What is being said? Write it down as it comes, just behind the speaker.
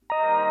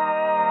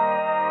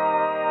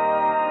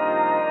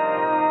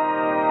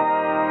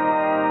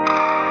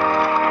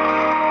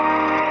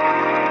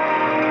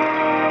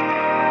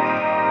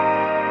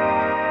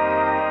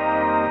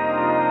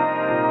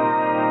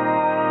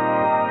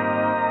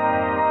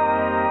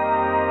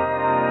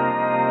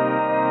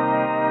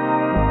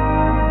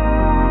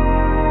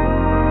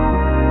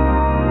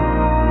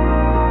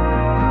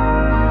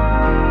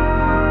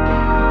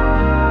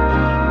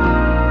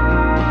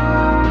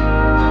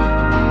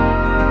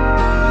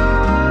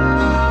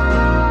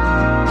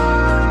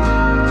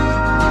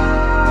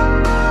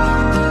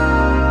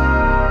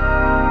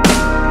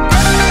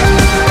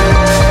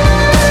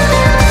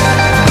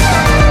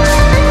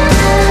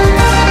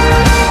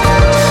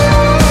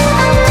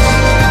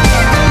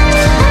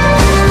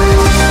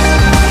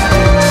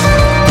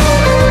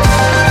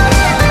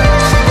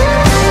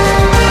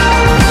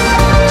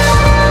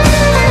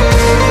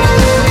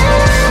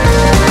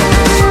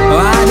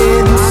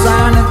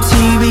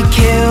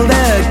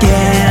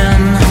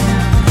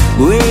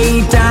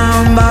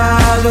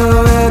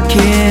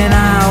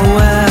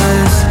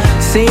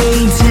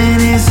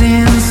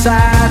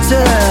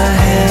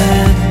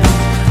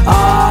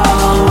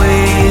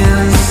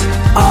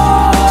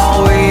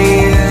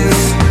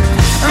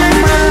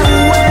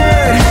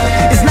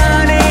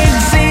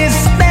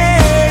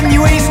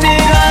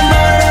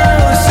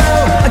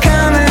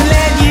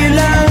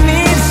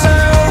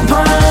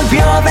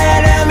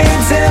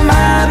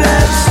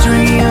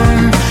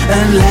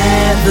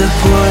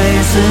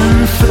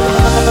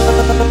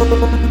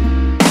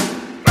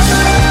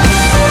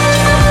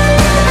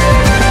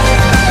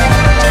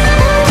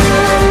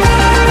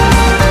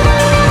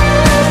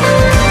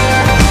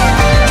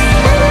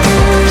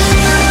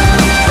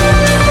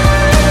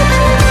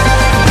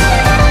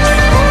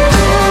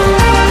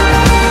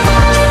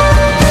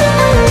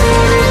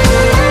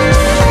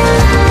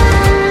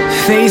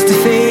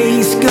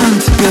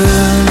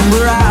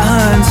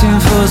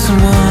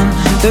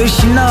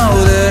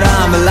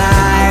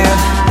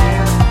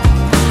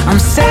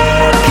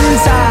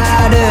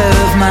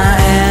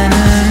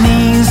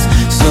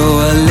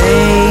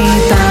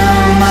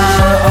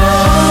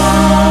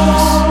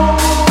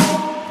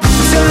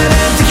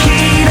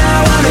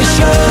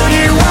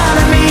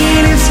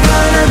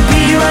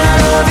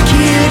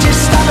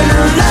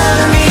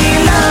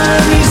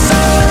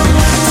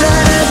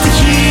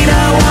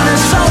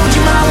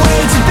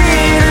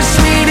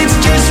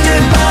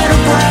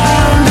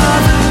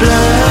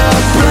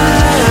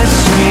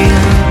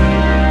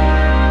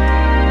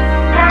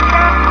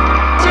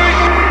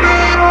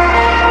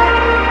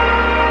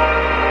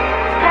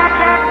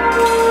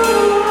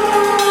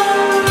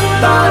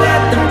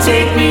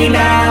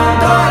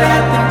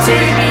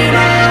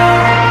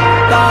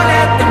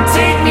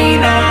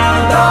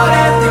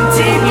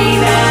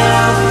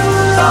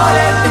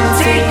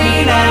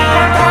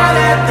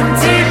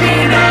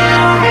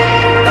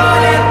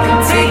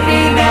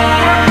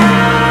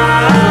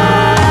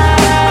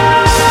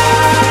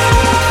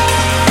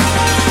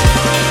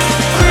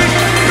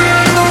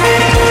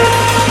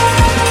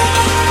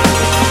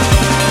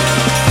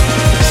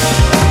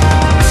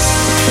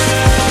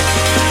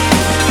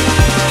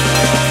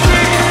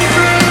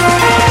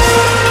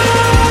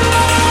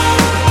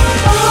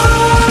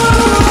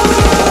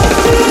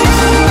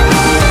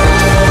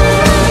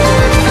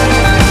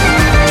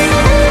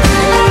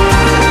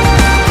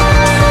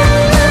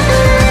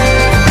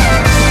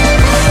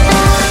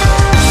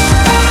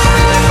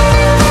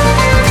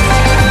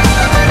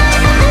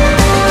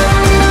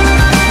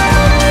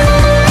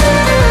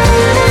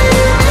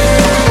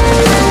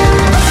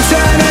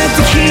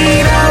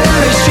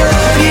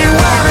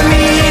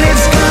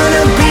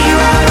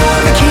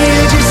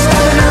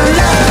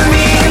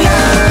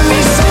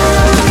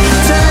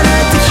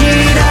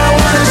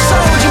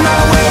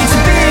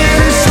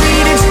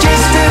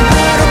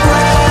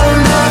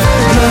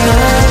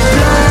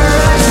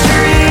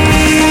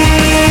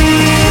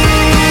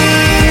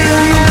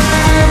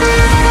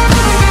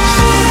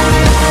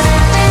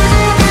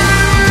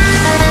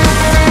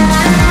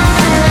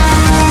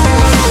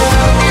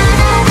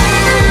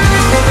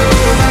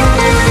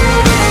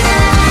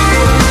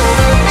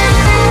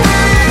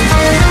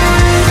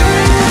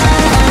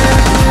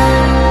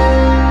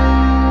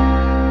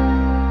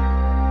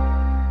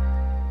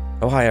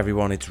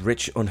everyone, it's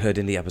Rich Unheard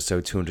in the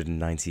episode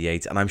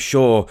 298, and I'm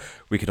sure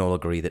we can all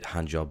agree that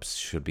handjobs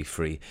should be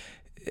free.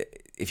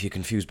 If you're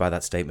confused by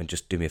that statement,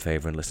 just do me a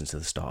favour and listen to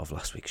the start of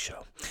last week's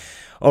show.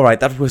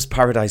 Alright, that was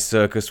Paradise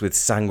Circus with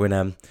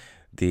Sanguinem.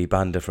 The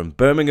band are from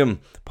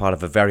Birmingham, part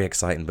of a very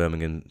exciting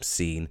Birmingham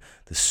scene.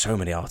 There's so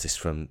many artists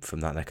from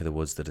that neck of the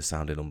woods that are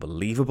sounding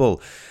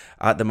unbelievable.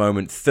 At the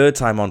moment, third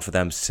time on for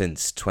them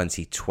since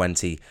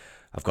 2020.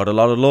 I've got a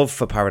lot of love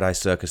for Paradise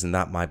Circus, and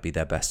that might be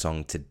their best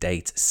song to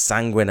date.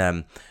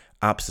 Sanguinem,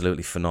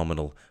 absolutely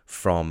phenomenal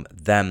from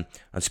them.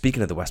 And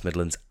speaking of the West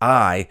Midlands,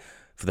 I,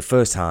 for the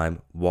first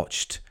time,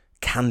 watched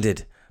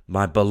Candid,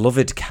 my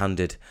beloved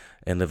Candid,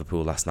 in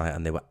Liverpool last night,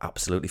 and they were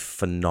absolutely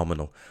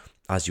phenomenal,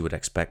 as you would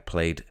expect.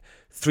 Played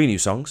 3 new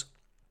songs,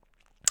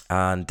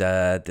 and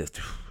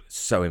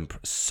so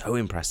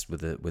impressed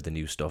with the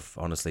new stuff.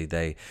 Honestly,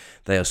 they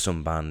are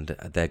some band.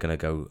 They're going to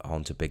go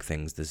on to big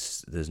things.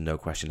 There's no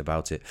question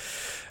about it.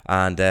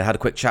 And had a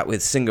quick chat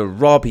with singer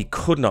Rob. He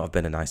could not have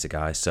been a nicer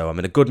guy. So I'm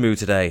in a good mood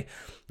today.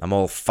 I'm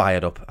all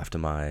fired up after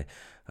my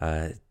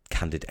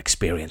Candid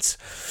experience.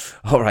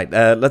 All right,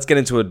 let's get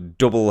into a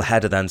double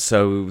header then.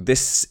 So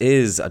this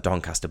is a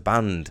Doncaster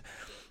band.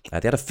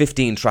 They had a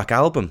 15-track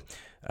album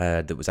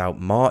that was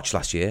out March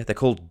last year. They're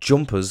called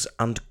Jumpers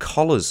and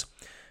Collars.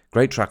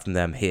 Great track from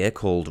them here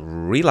called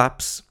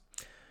Relapse.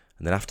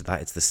 And then after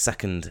that, it's the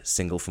second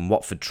single from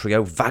Watford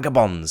trio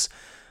Vagabonds.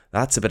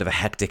 That's a bit of a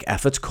hectic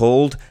effort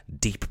called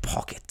Deep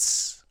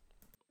Pockets.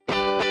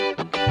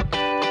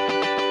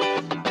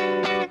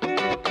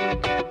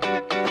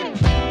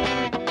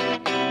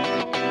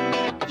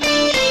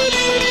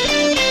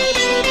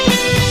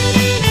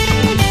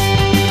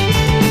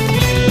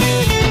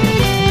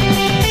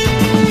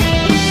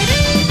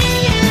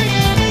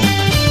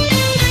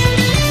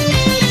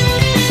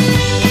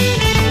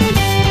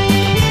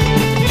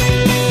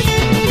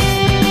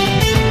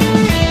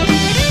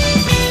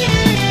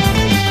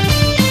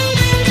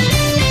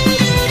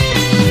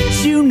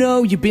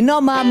 You've been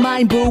on my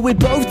mind, but we're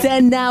both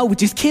dead now. We're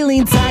just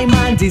killing time,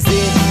 and is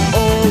it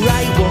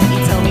alright? Won't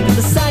you tell me that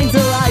the signs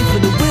are right,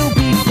 but it will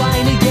be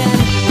fine again?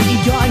 But you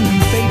got a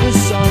new favourite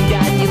song,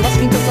 and you lost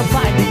me cause I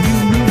find that you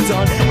moved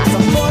on. As I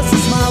force a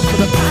smile for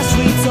the past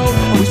retold,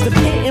 I wish the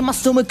pit in my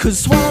stomach could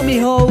swallow me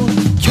whole.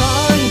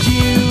 Can't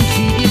you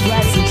keep your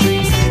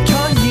pleasantries?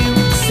 Can't you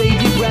save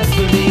your breath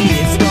for me?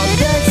 It's not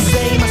the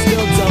same, I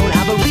still don't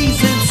have a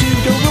reason to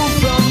go run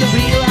from the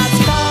real ads.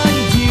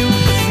 Can't you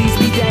please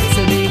be dead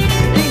to me?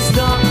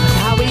 Not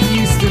how it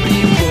used to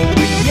be, but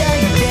we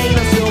again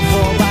I still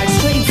fall back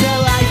straight to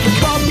life and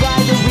caught by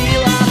the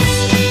relapse.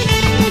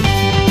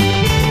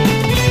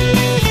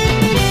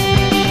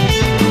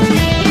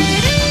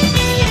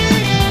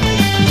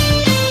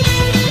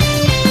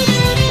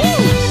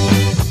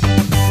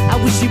 I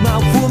wish your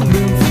mouth would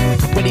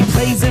move when he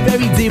plays a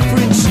very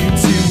different tune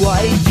to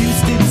what it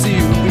used to do,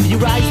 with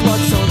your eyes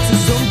locked onto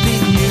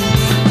something new.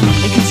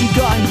 And cause you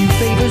got a new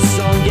favourite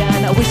song,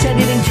 and I wish I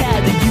didn't care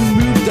that you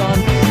moved on.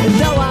 And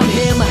though I'm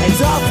here, my head's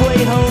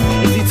halfway home.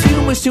 Is it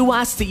too much to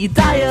ask that you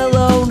die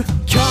alone?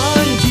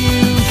 Can't you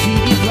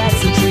keep your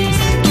pleasantries?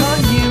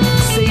 Can't you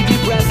save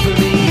your breath for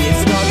me?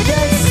 It's not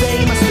the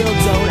same, I still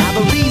don't have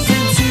a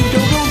reason to go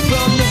run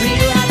from the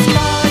relapse.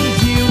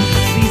 Can't you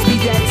please be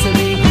dead to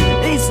me?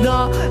 It's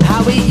not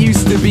how it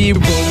used to be.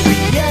 Won't be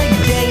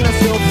again, I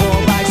still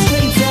fall back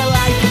straight to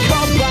life and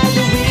caught by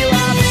the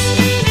relapse.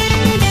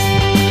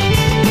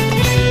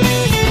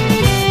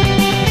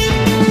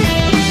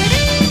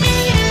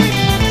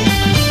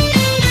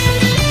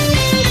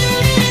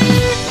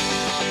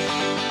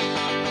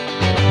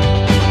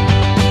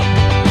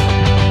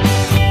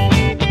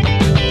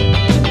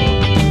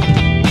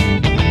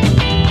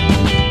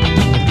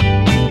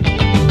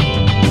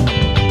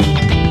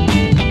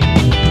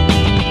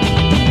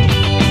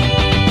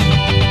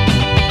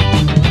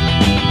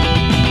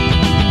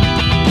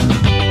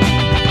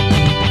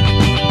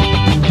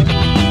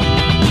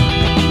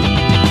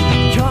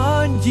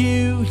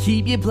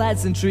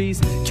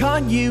 Pleasantries.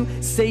 Can't you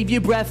save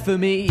your breath for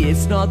me?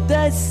 It's not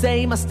the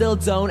same, I still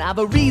don't have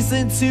a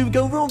reason to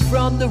go run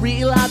from the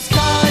relapse.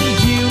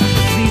 Can't you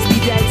please be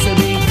dead to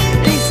me?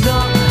 It's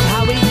not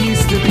how it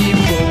used to be.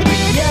 Won't be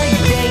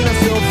again, I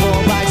still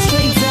fall back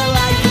straight to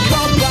life and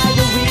caught by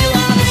the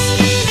relapse.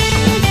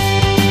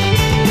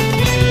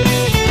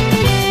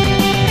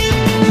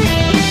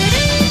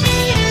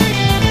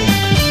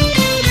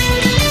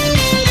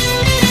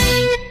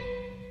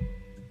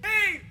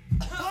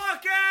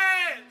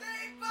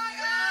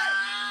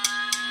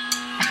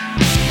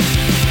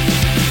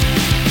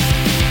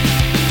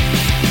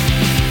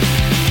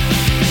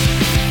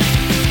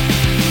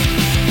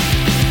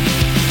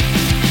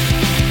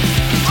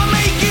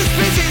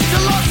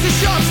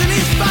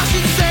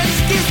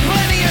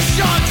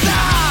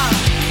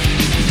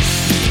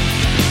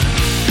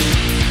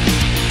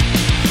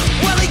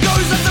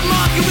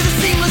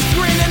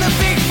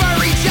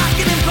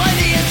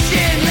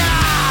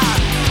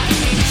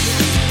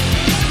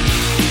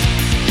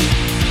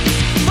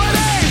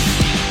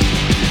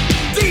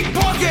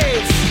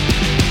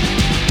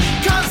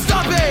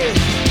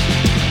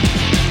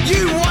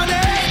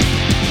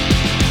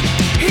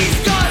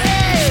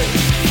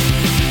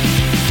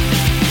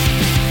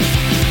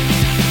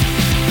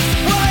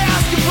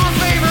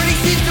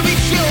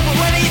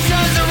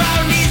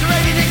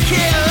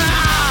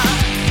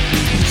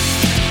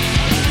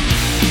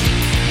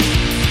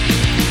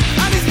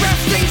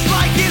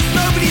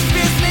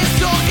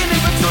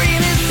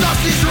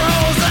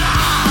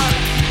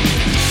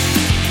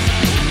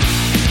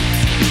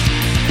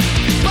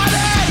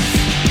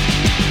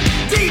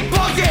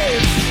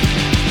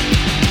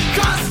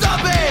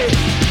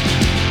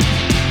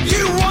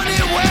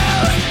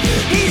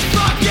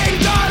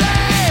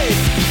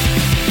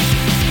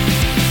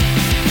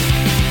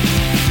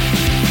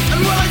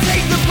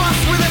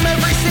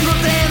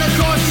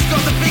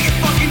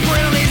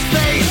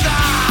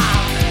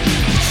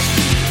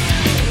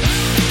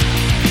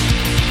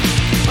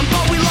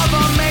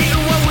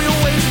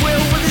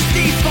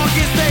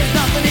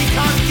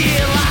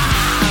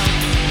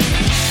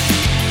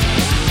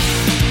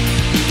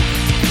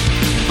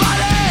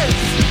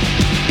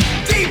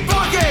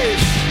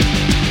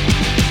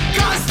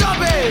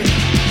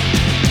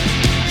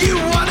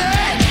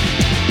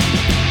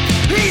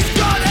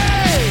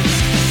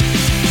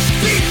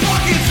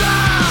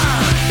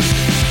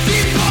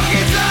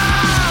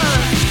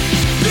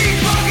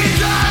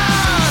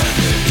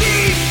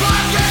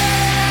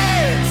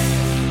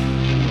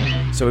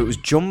 So it was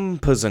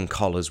Jumpers and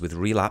Collars with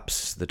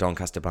Relapse, the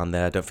Doncaster band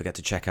there. Don't forget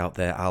to check out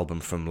their album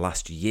from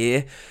last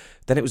year.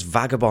 Then it was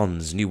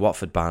Vagabonds, new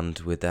Watford band,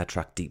 with their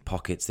track Deep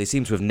Pockets. They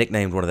seem to have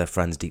nicknamed one of their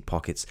friends Deep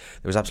Pockets.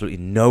 There was absolutely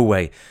no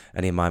way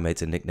any of my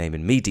mates are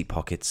nicknaming me Deep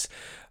Pockets.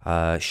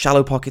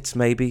 Shallow Pockets,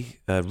 maybe.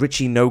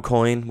 Richie No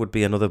Coin would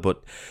be another,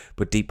 but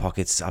Deep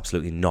Pockets,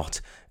 absolutely not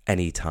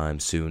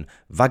anytime soon.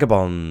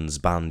 Vagabonds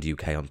Band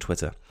UK on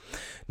Twitter.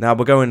 Now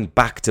we're going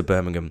back to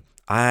Birmingham.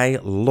 I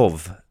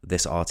love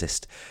this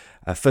artist.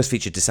 First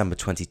featured December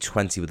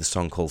 2020 with a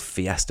song called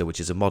Fiesta, which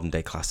is a modern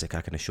day classic.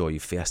 I can assure you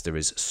Fiesta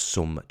is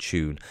some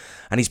tune.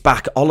 And he's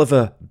back,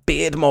 Oliver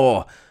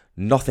Beardmore.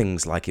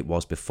 Nothing's like it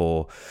was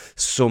before.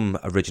 Some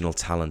original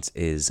talent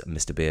is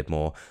Mr.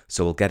 Beardmore,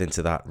 so we'll get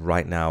into that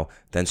right now.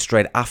 Then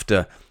straight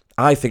after,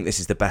 I think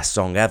this is the best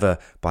song ever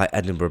by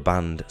Edinburgh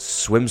band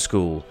Swim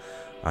School,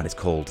 and it's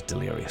called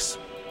Delirious.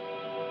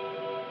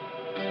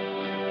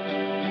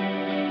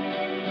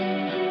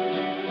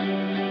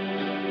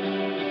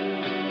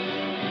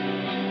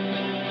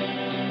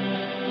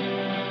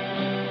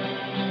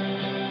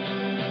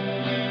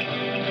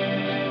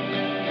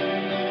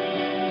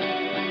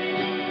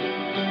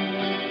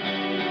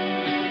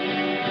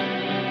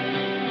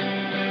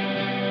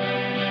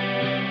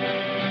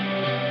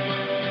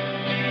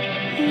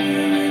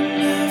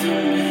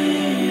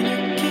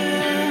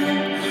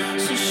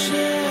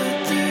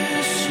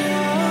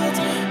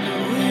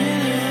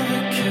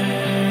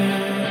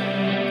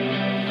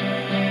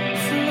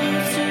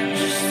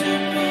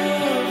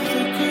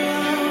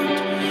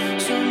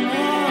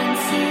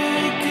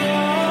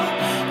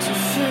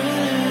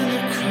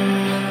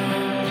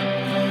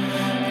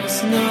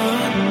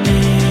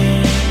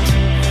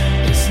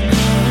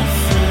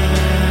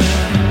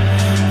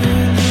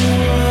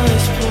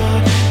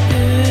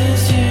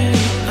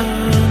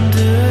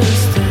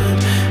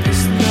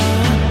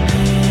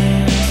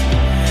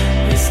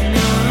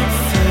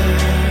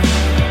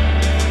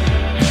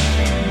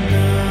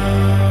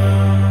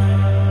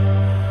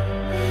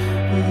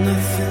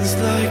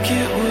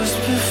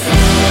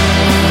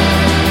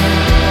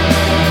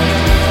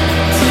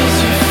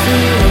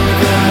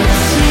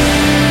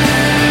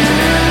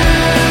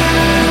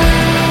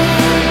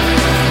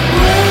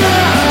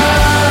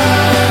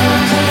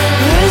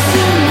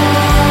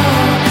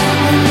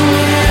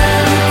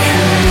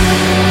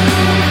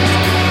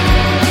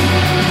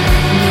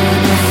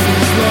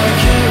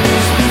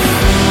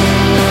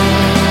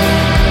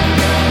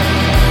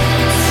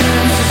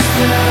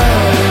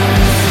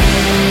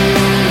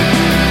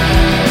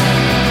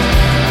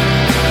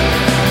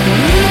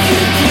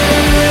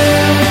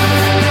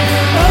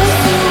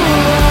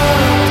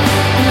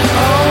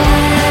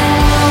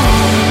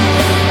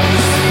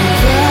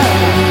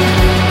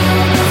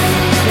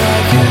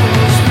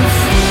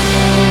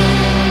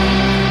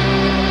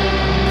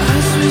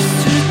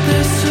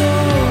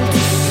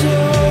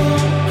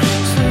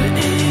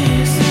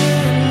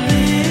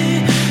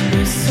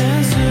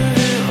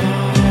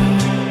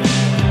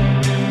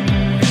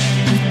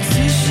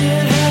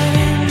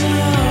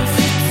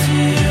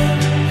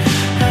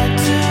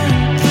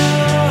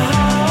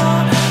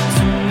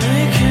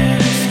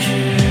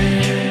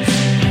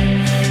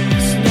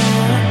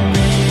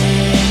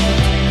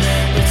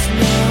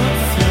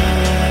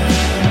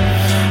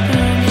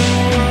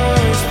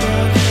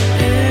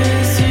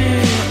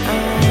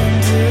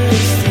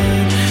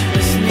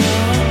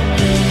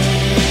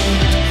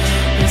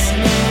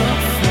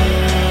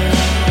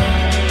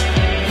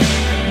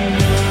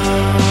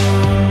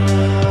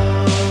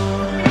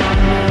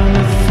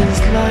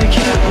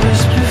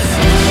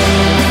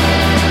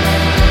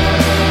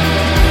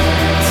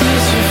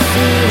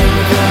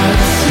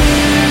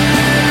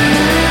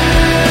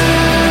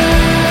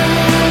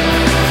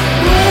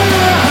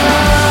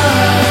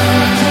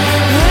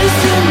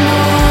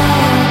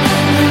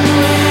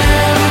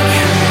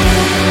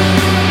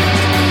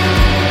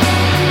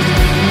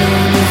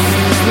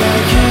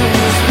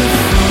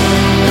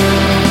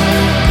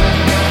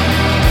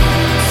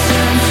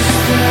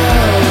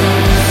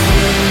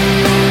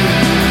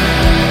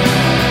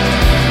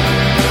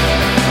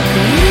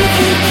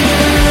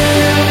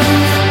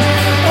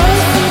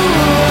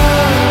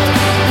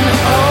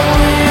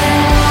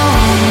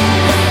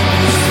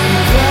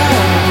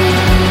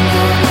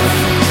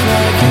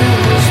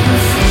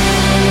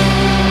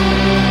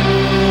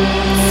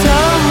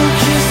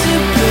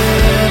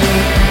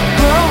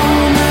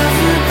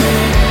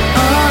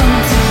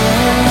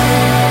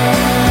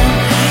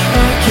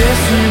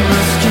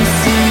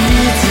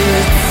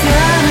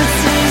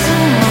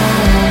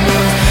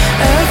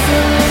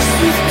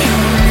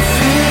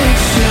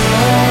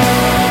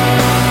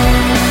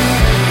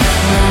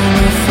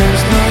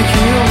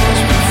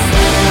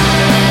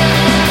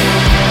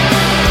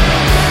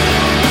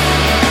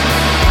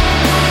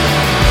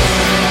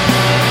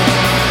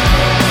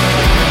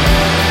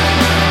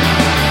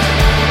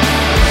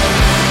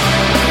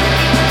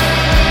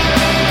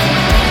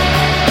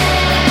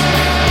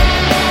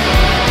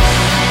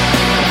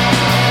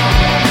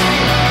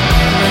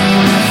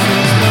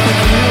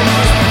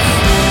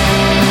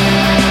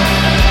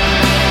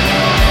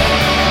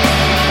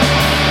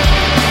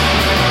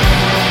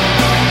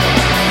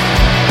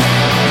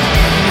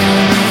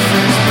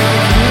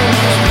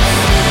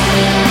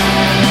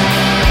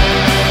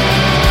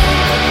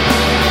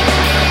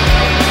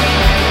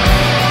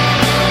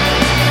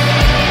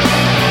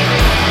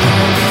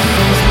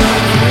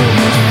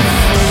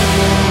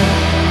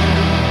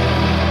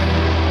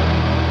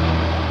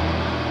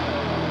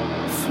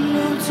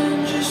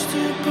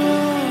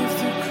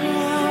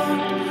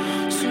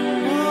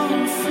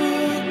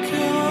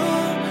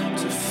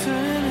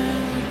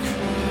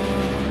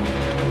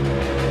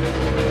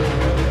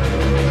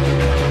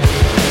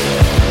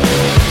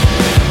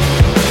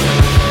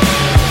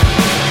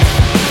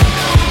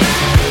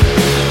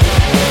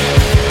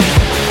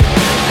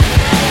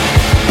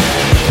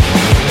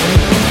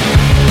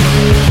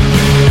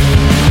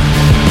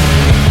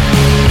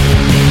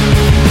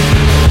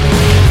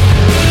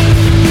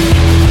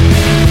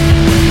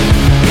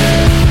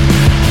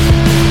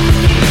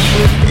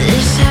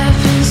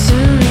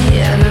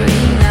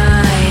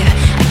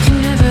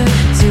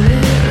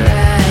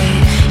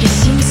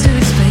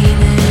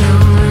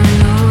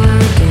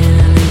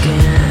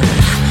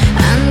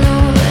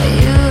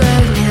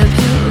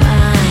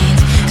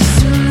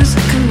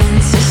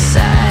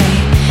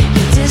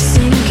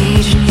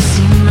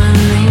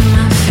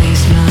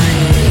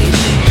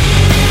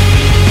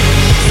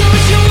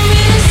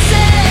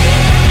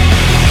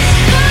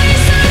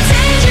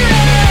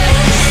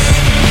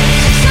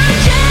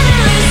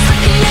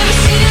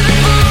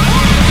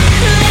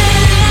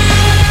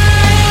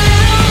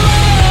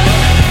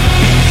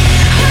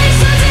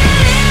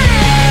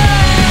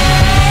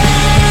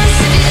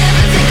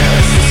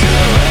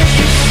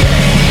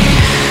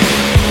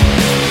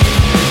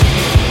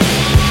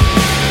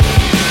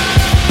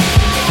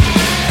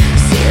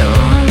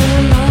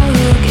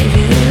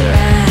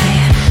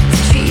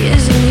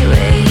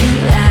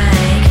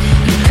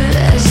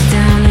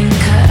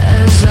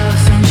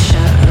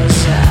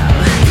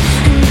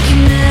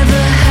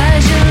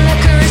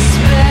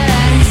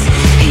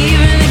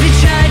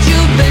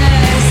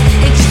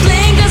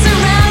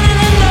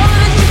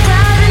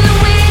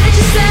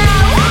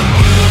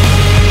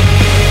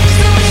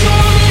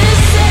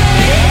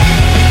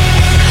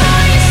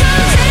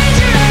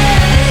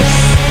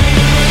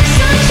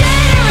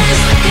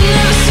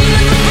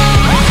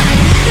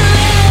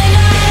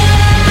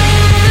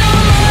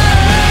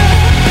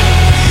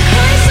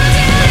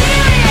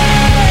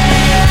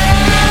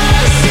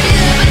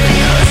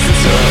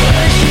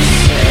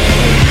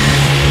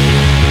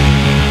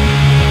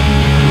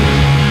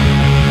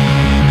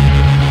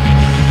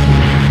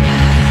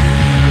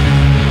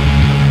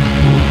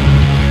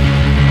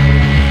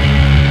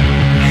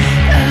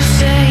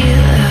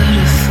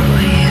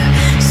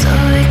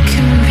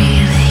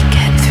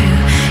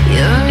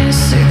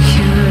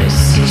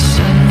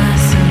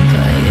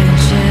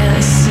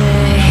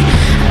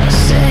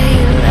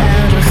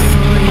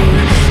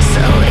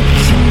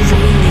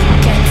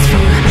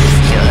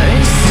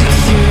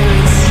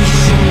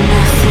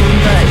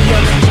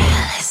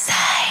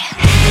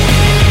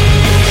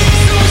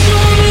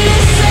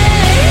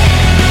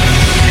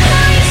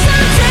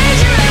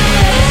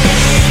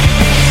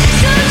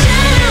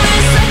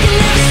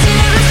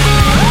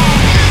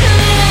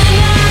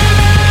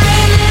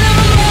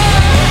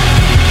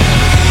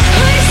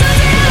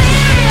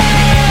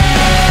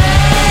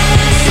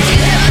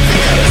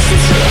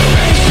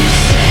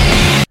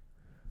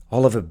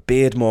 Oliver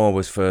Beardmore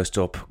was first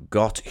up.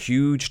 Got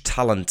huge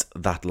talent,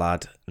 that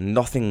lad.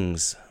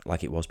 Nothing's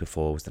Like It Was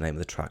Before was the name of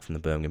the track from the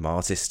Birmingham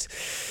artist.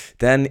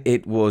 Then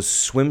it was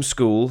Swim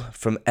School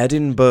from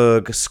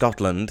Edinburgh,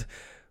 Scotland,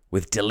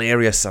 with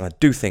Delirious, and I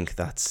do think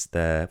that's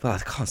their, well, I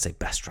can't say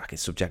best track,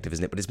 it's subjective,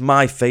 isn't it? But it's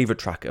my favourite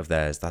track of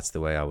theirs. That's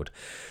the way I would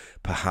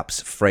perhaps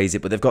phrase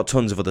it. But they've got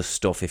tons of other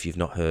stuff. If you've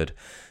not heard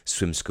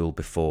Swim School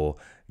before,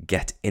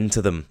 get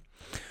into them.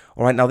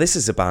 All right, now this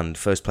is a band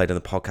first played on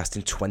the podcast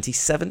in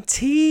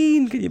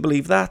 2017. Can you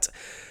believe that?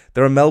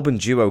 They're a Melbourne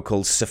duo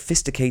called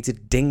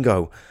Sophisticated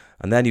Dingo,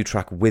 and their new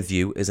track With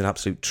You is an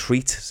absolute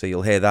treat, so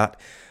you'll hear that.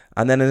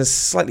 And then in a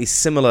slightly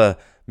similar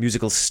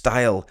musical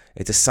style,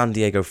 it's a San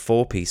Diego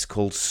four-piece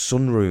called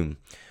Sunroom.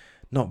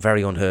 Not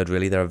very unheard,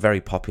 really. They're a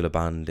very popular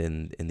band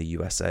in the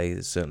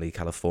USA, certainly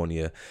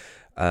California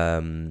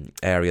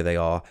area they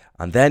are.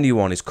 And their new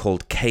one is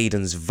called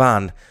Cadence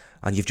Van,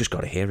 and you've just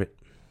got to hear it.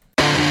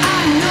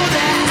 I know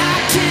that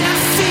I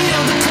can't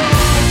feel the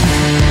cold.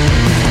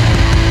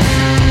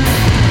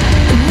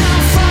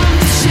 Not from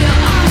the chill,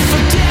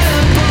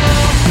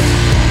 unforgettable.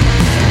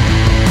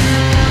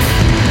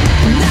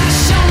 Not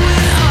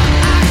showing up,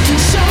 I can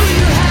show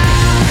you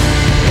how.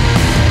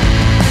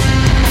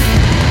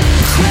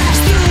 Crash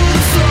through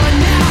the floor,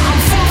 now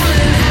I'm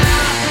falling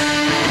out.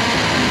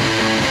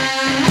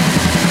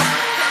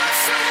 My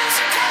friends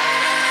are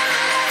calling.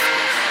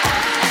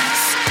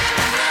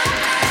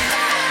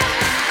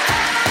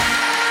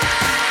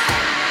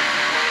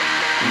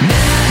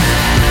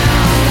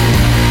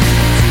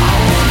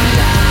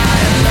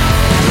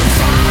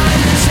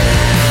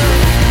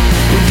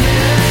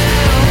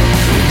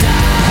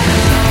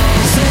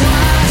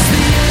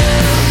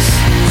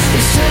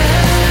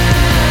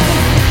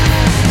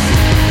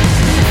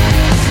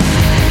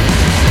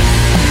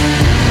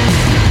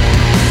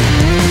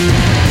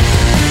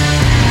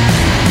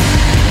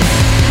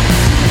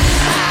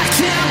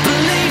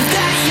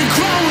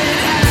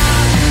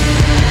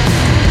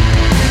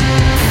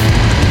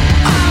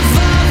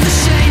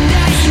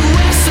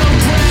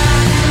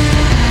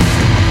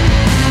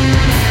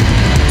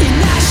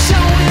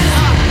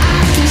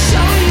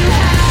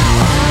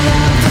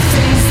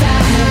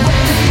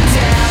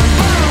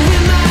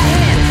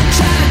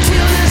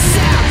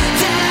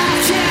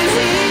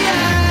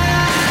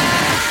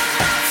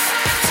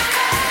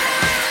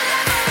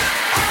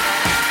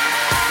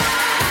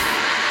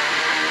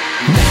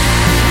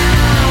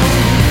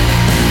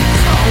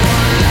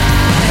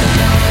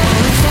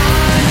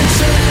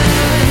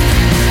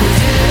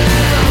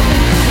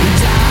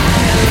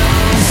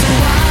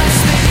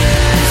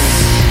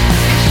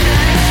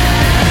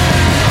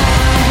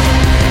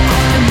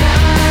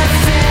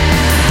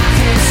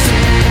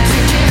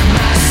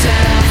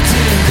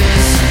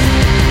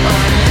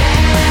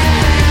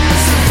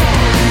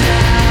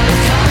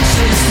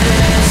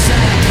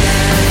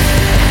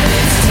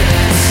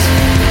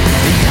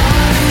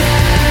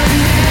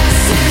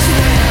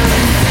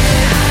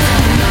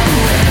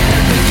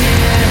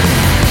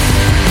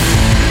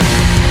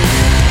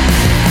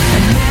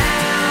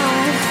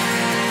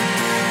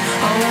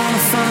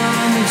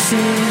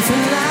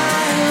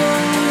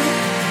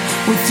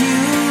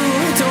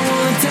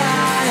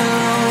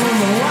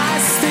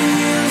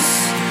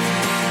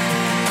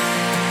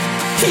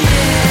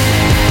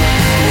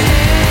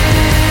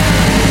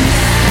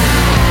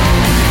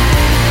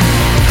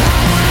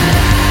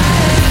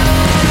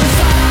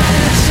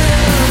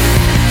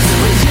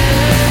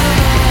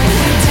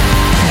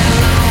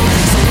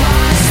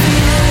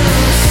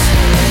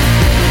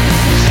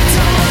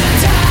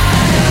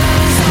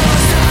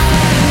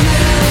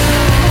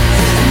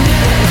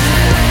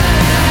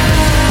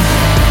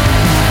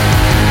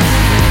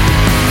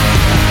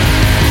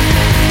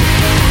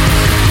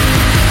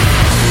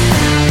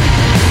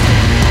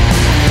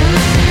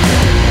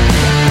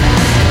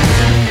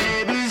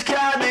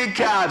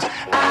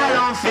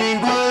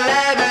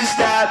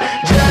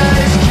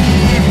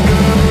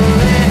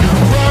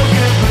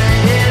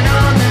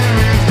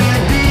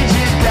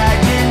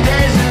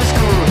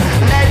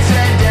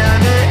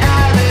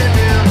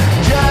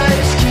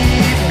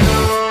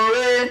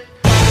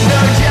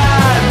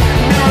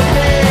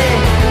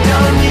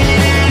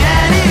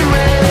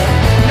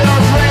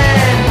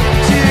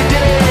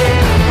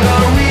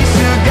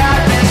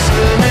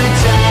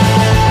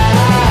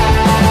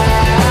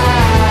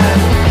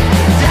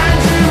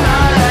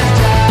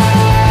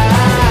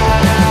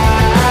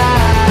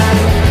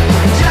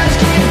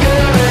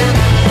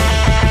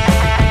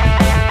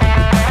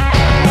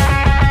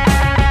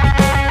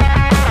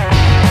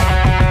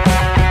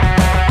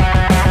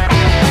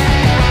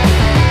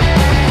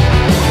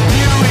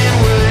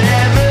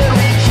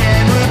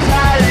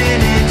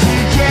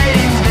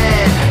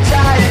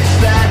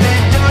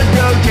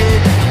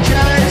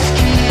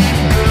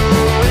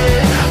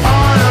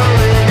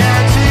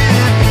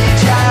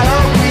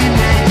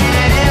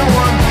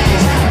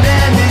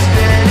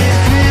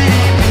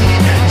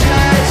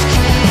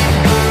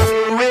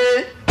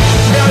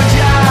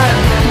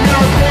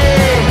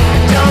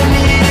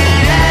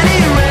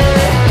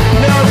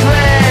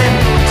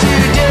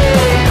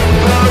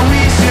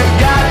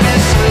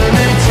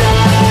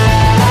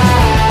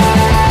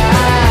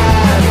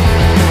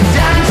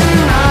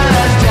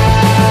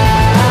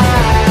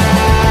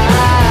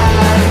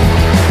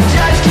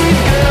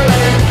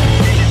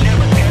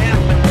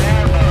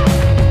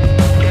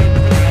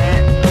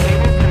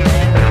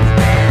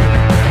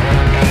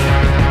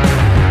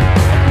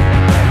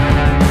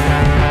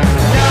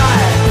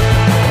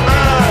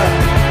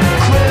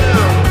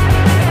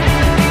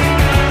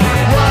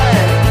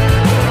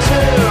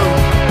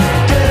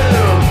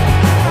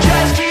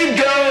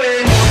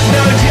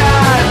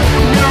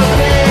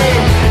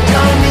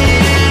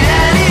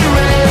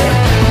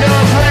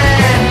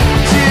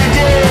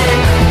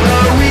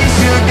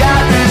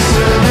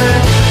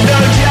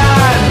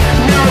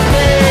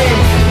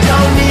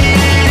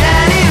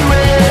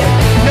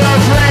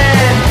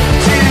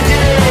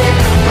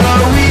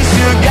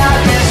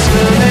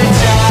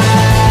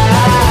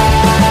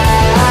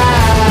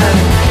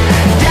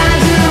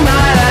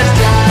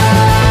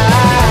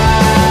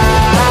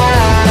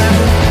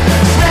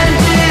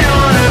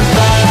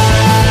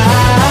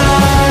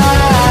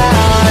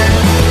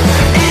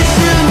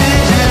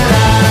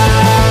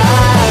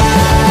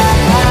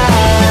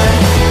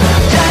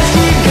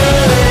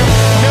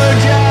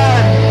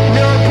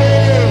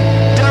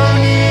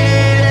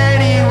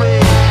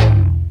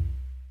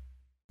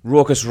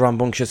 raucous,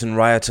 rambunctious and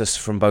riotous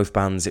from both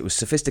bands. It was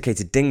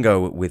Sophisticated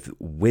Dingo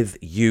with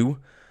You,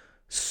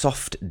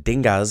 Soft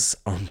Dingas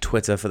on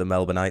Twitter for the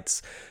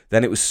Melbourneites.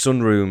 Then it was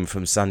Sunroom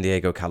from San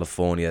Diego,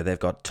 California. They've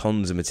got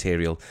tons of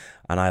material,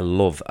 and I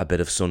love a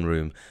bit of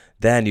Sunroom.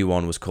 Their new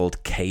one was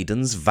called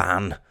Caden's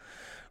Van.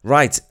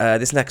 Right,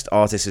 this next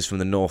artist is from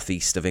the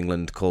northeast of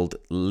England called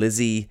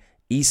Lizzie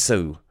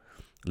Esau.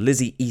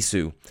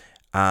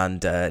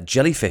 And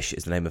Jellyfish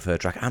is the name of her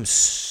track. I'm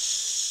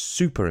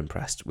super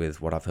impressed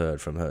with what I've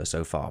heard from her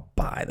so far,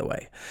 by the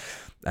way.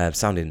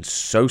 Sounding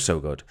so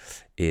good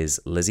is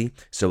Lizzie.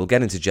 So we'll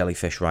get into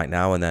Jellyfish right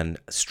now, and then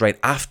straight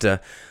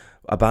after,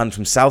 a band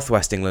from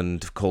southwest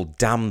England called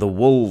Damn the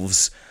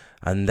Wolves,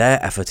 and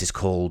their effort is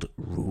called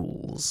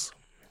Rules.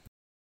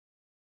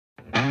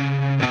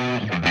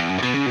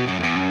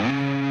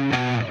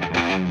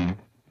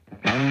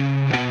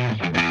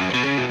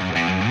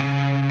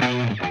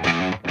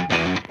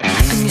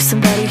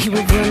 Somebody he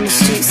would run the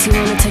streets, he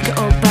wanna take it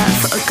all back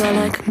for a girl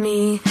like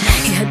me.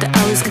 He heard that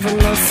I was giving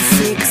love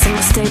for free, cause I'm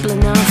not stable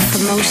enough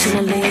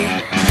emotionally.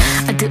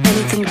 I'd do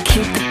anything to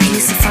keep the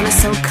peace, I found it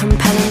so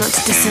compelling not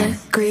to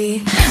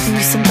disagree. I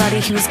knew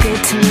somebody, he was good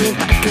to me,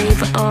 but I gave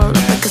it all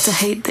up because I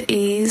hate the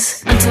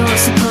ease. I don't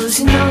suppose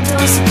you know,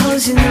 don't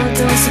suppose you know,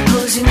 don't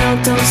suppose you know,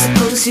 don't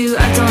suppose you,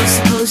 I don't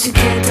suppose you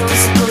care, don't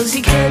suppose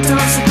you care,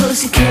 don't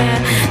suppose you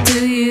care,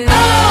 do you?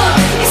 Oh,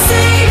 you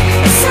see,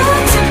 it's so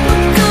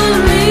typical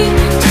of me.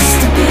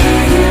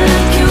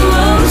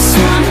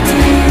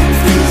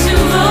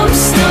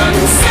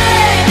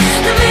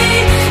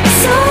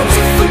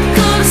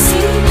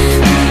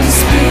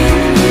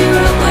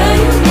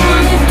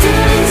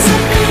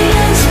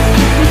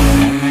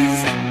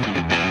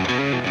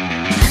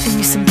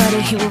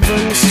 He will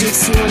run the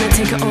streets, he wanna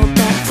take it all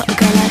back for a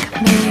girl like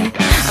me.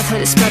 I've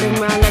heard it spreading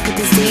around like a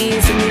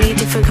disease, and we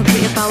different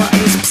completely about what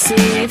others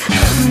perceive.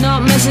 I'm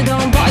not measured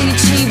on what I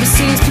achieve, but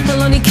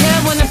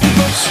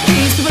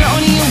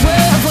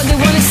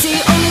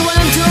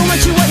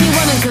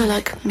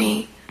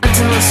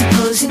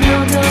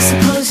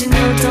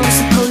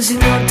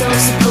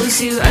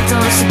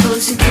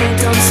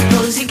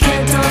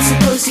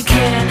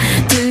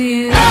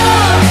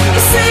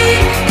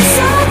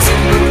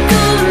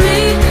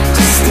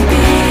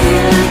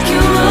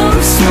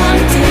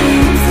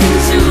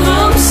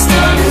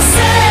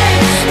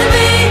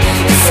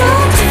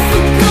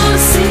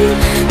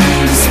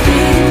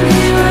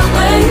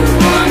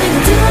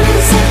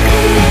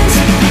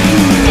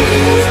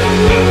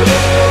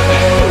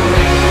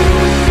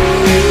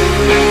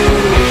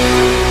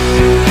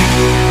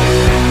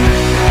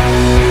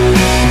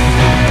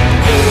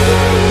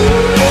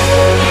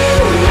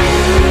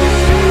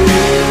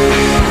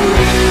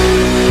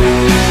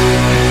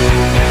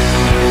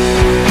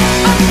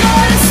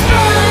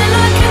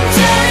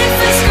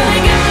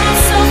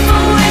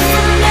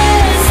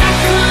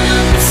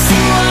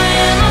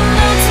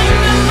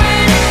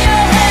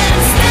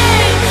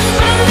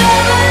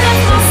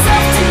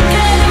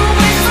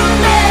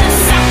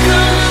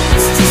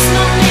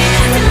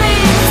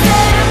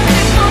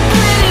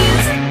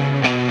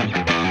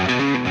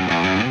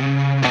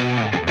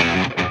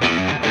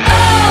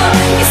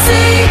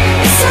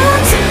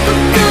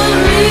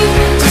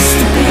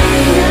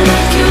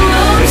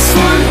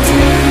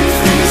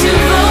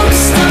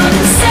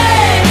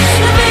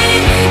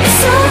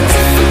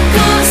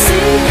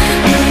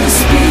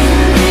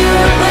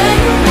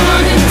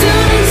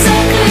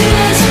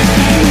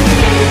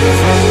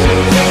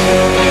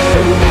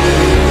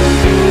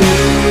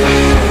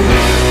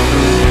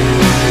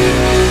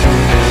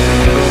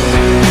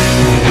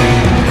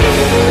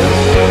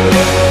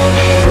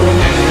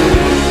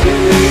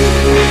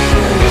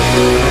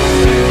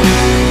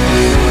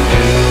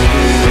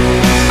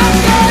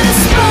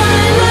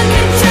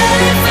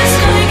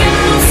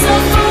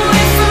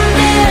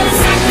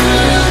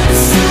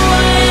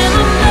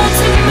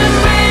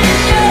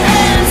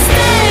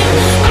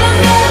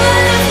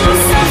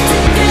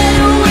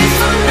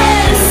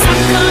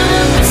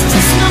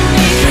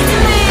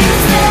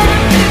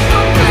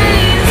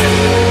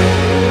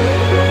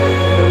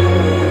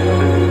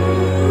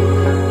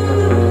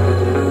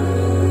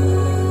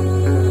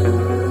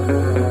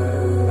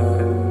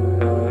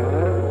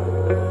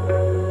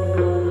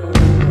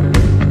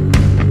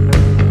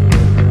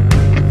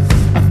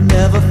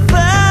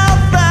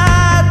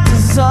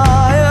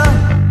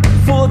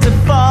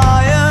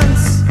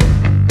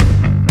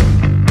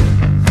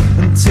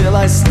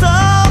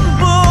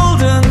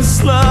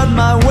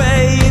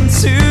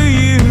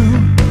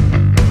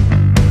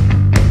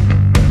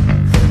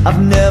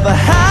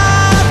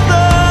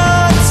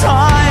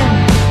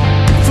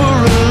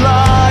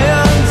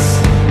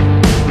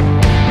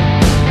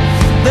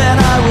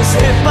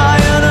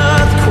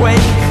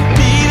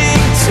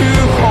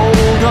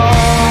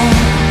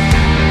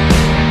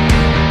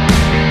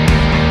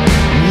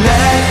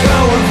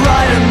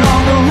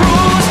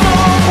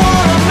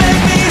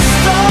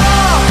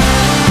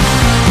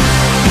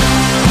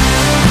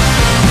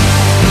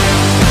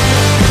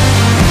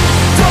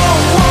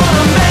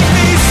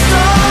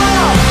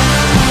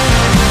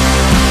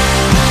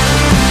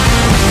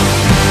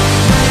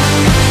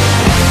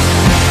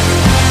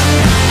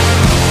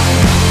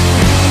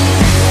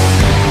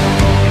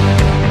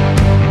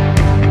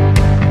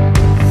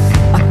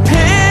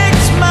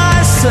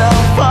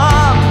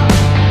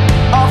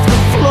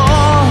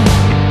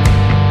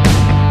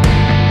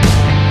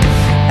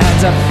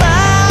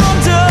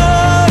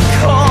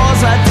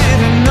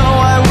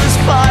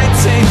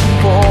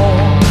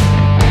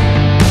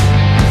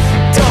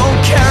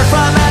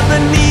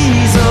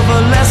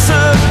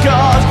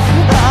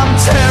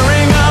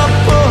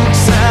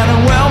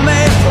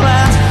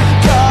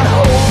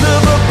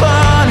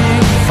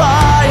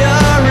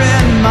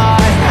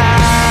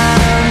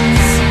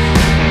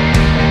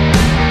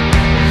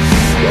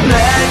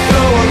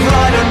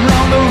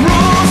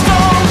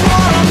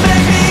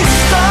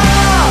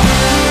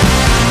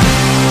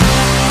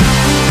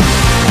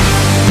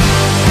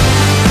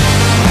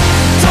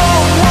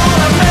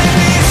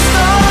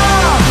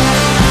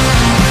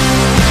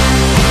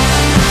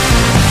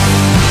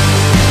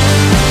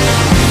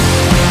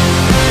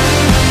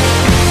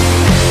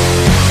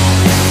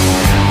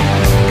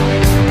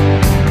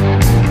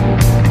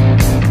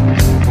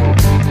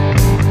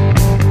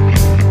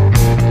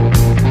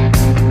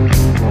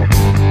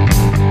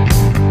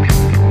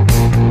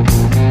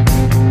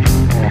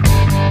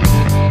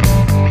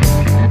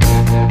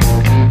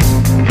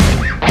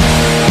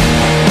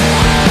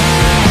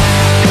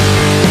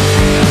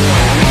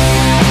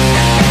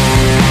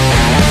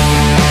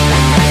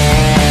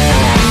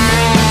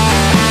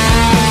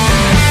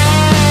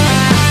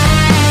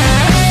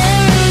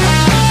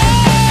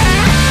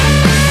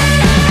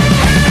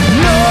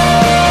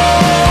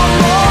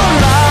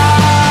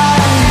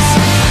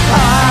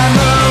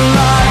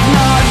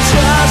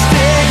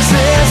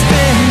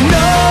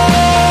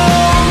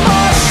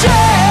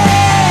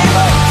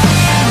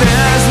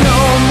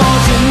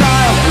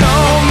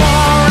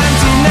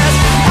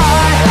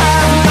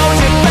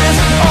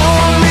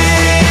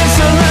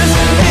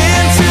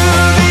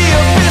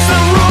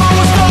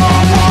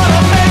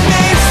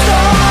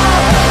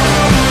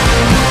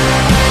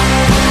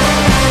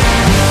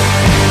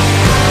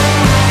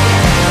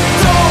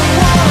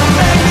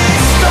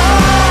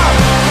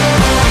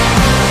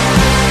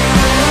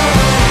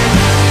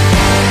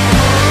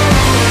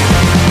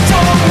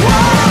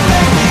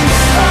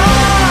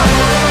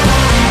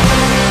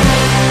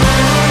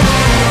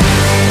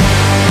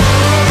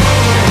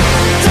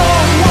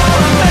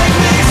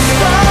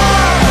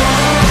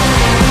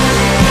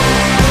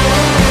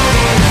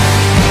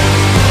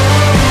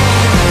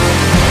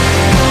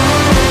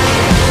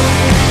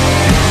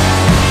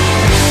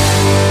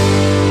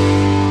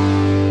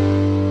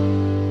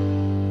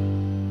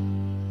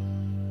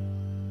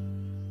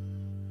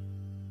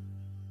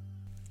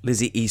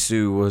Lizzie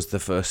Esau was the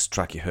first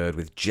track you heard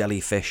with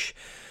Jellyfish.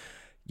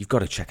 You've got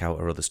to check out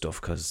her other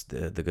stuff because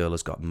the girl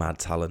has got mad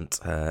talent.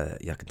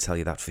 Yeah, I can tell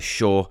you that for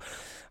sure.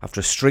 After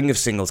a string of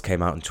singles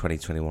came out in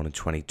 2021 and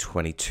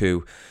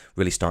 2022,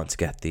 really starting to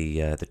get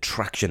the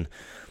traction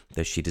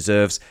that she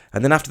deserves.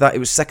 And then after that, it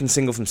was second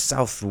single from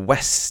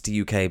Southwest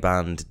UK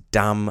band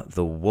Damn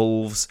the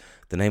Wolves.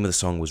 The name of the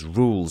song was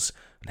Rules.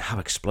 And how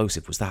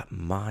explosive was that?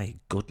 My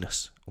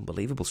goodness.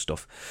 Unbelievable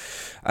stuff.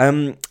 I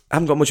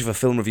haven't got much of a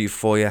film review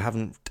for you.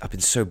 I've been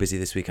so busy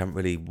this week, I haven't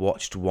really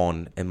watched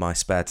one in my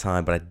spare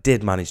time, but I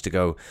did manage to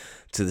go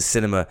to the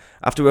cinema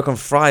after work on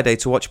Friday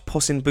to watch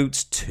Puss in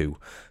Boots 2.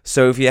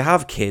 So if you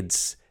have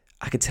kids,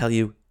 I can tell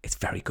you it's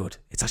very good.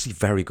 It's actually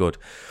very good.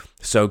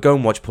 So go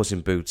and watch Puss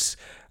in Boots.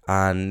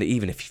 And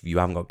even if you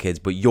haven't got kids,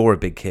 but you're a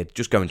big kid,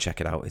 just go and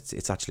check it out.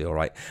 It's actually all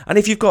right. And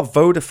if you've got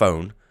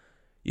Vodafone,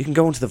 you can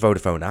go onto the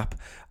Vodafone app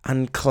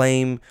and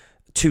claim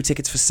 2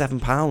 tickets for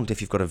 £7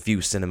 if you've got a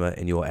View Cinema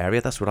in your area.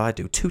 That's what I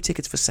do. 2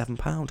 tickets for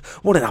 £7.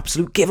 What an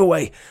absolute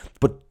giveaway.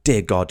 But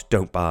dear God,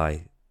 don't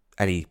buy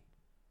any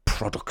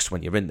products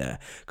when you're in there,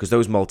 because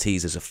those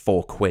Maltesers are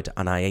 £4,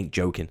 and I ain't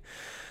joking.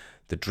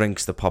 The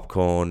drinks, the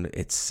popcorn,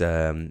 it's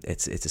a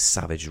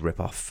savage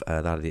rip-off,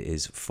 that it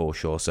is for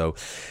sure. So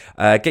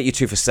get your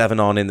 2 for £7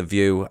 on in the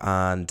View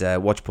and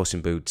watch Puss in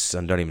Boots,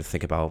 and don't even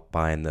think about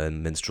buying the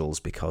Minstrels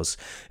because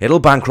it'll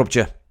bankrupt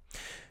you.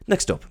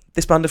 Next up,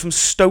 this band are from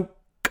Stoke.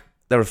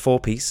 They're a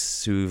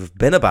 4-piece who've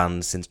been a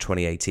band since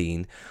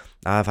 2018.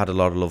 I've had a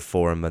lot of love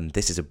for them, and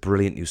this is a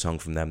brilliant new song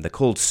from them. They're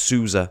called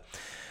SOUZA,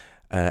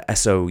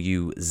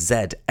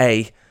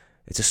 SOUZA.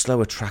 It's a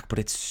slower track, but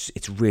it's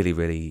really,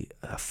 really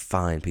a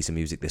fine piece of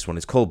music, this one.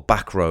 It's called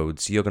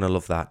Backroads. You're going to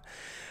love that.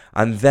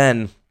 And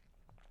then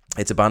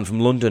it's a band from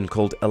London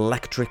called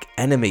Electric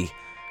Enemy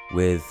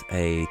with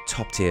a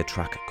top-tier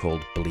track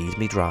called Bleed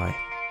Me Dry.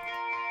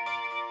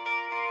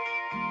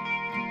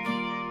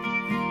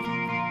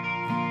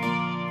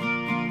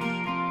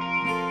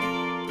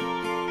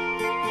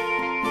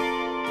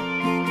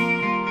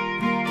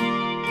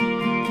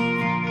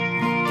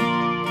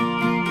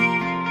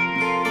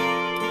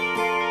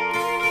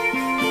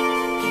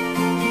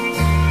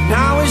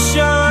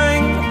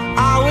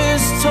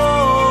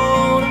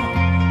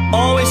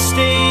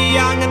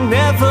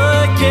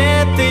 Never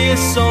get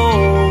this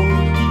old.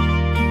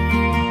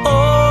 Oh,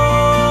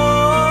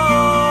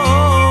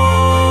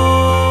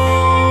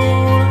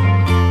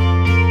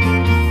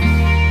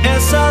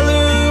 as I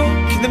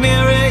look in the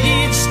mirror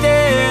each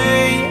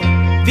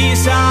day,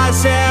 these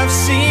eyes have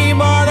seen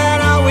more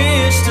than I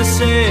wish to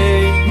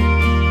say.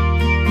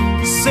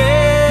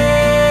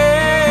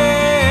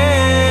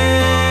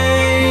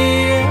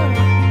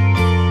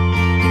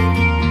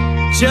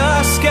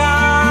 Just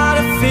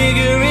gotta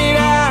figure it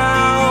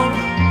out.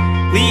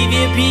 Leave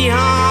it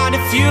behind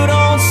if you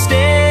don't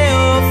stay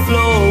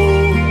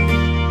afloat.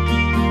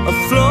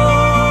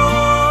 Afloat.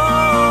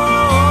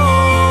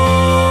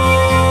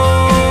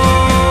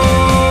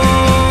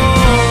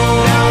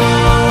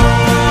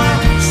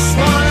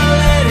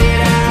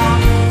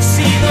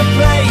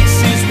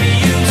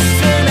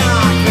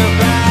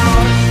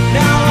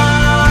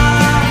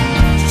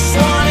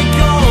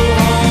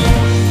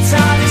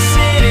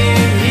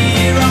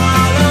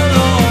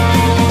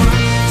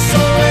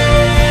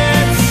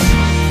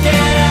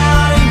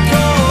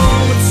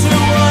 To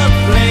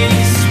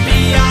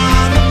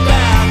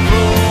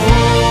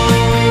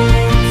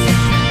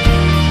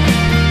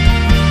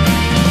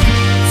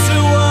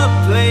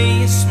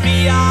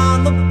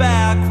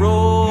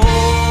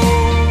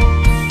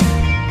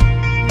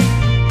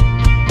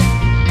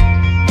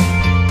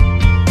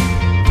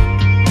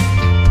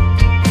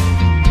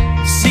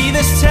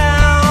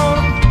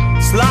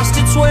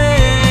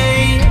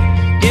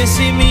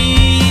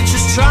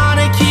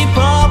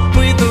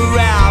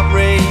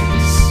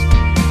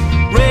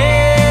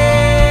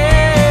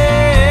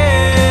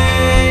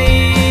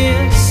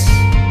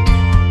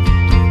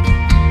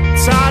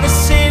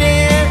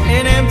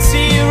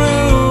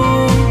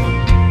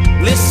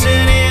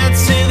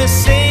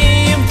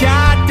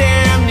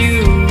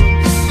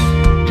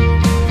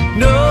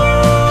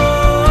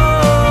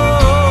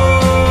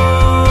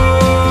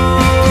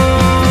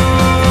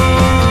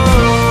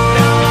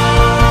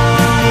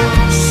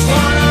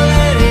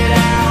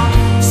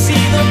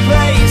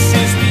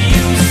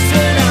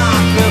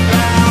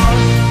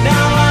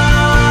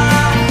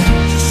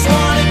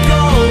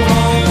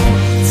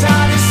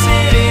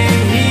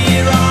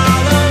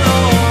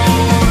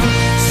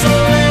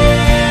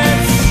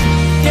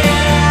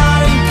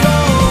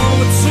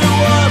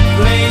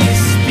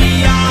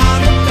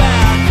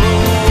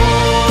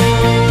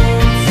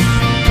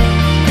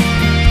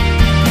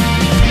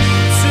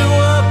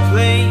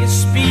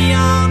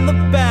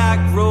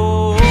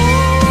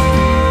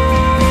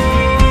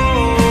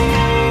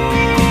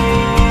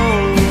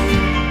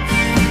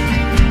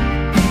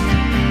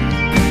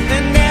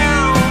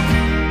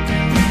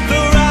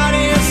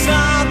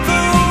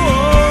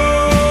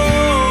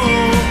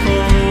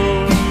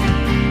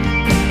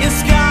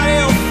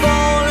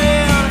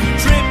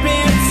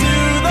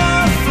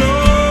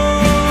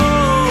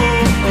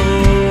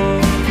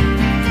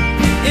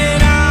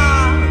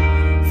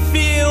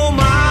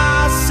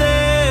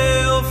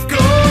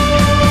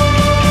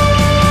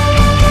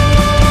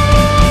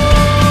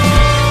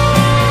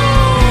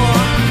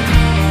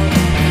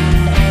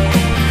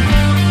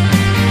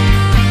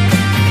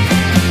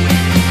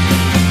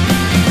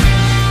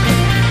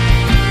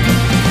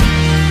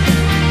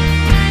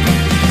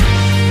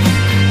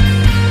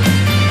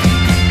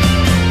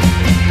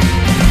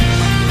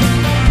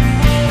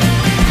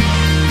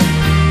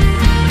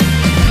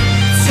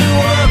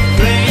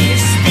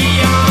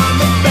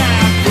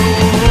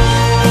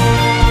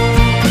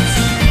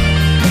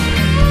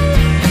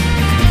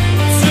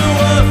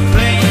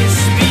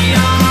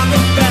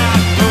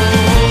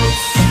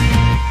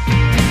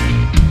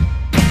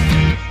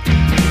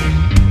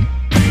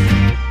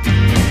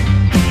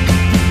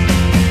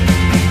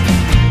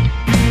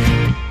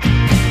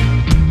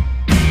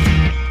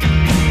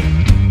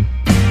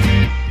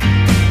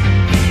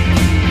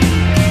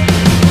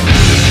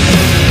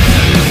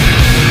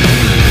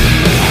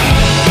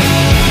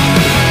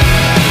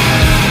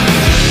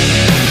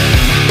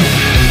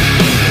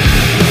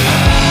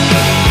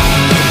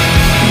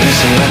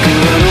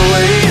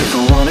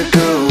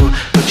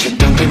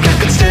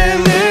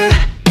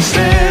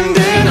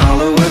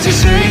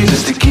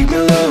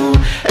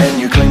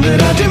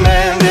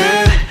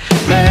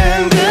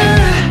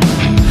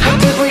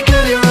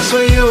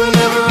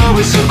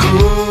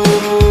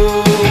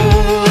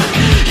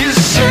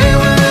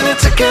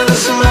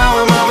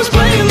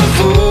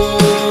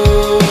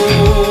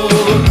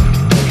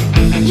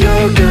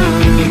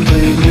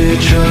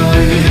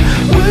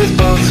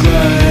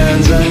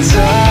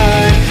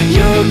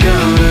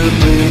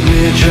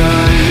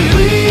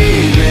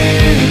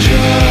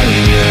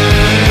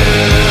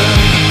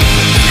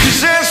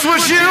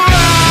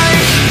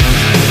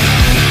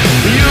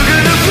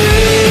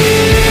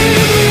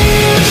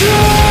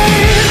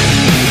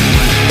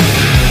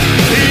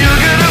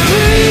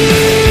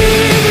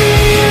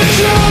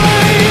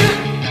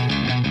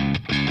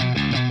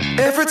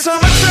Every time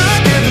I try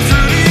getting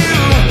through to you,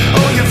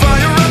 oh, you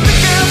fire up the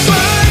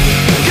gaslight,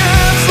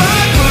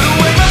 put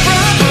away my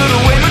pride, put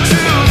away my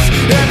truth,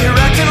 and you're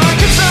acting like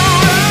it's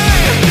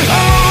alright.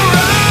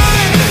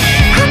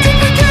 How did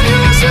we get here?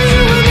 I swear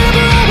you were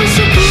never always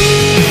so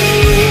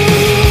cool.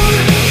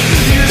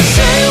 You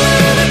say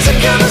we're in it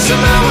together,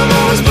 somehow I'm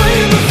always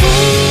playing the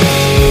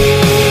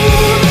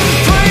fool,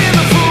 playing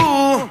the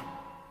fool.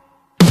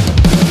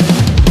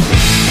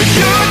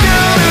 You're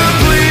gonna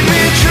bleed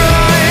me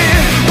dry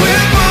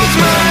with both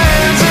my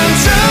hands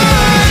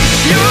untied.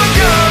 You're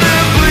gonna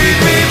bleed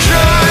me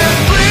dry,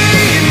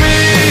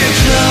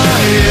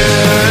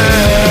 yeah.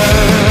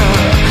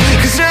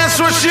 'Cause that's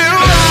what you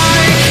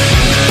like.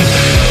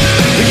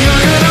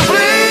 You're gonna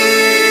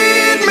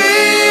bleed me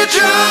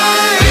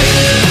dry.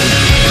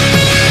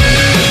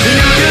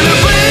 You're gonna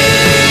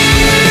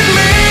bleed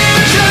me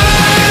dry.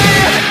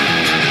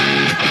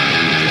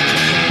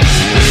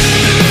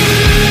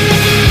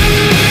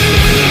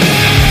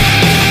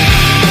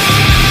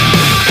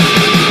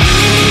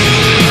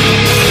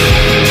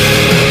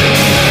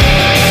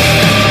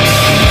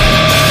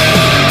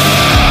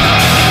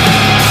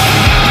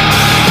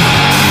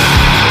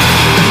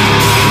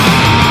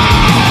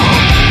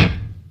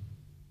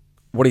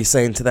 What are you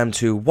saying to them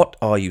too? What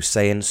are you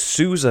saying?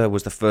 SOUZA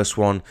was the first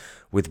one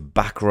with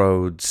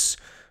Backroads.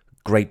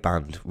 Great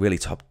band, really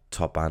top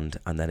band.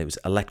 And then it was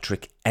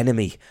Electric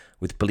Enemy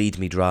with Bleed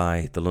Me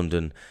Dry. The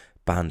London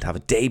band have a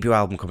debut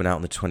album coming out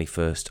on the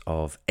 21st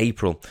of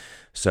April.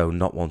 So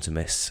not one to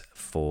miss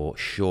for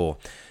sure.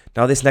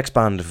 Now this next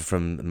band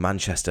from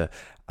Manchester,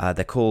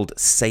 they're called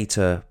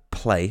Saytr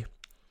Play.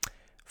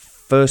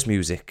 First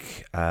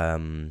music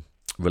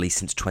released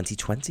since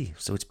 2020.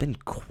 So it's been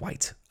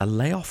quite a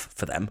layoff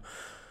for them.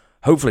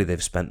 Hopefully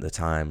they've spent the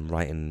time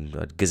writing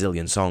a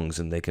gazillion songs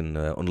and they can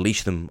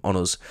unleash them on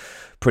us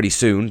pretty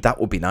soon.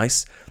 That would be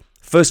nice.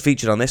 First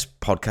featured on this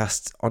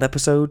podcast on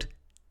episode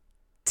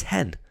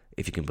 10,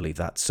 if you can believe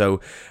that.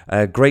 So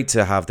great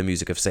to have the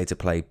music of Saytr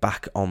Play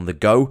back on the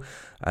go.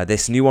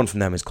 This new one from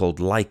them is called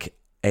Like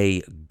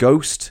a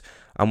Ghost.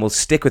 And we'll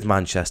stick with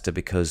Manchester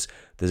because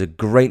there's a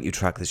great new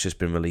track that's just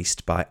been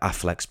released by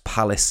Afflecks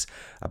Palace,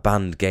 a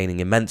band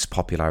gaining immense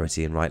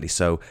popularity, and rightly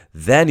so.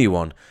 Their new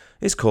one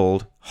is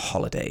called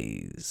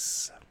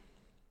Holidays.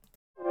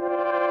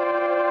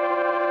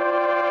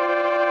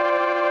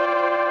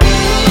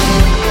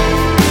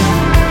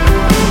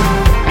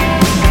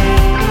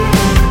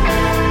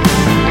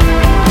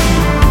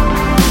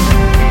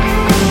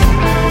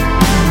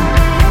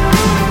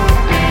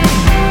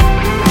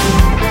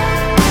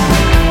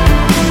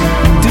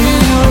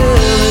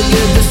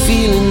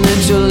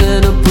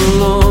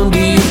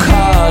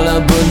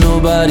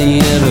 Nobody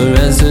ever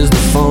answers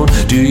the phone.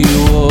 Do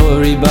you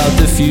worry about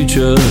the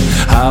future,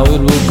 how it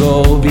will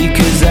go?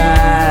 Because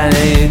I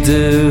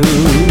do.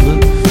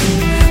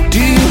 Do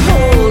you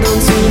hold on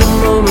to the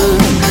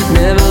moment,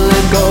 never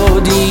let go?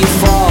 Do you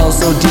fall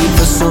so deep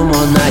for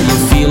someone that you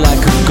feel like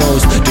a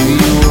ghost? Do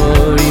you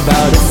worry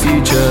about the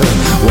future,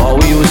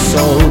 what we were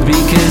sold?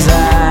 Because I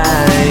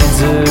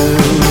do.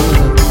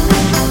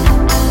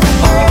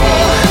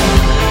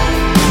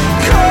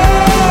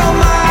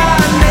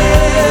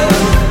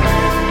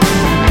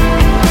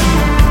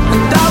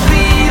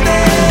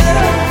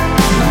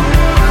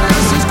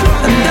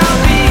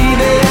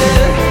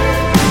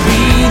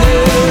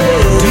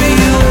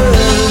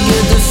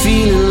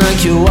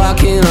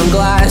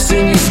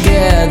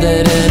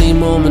 That any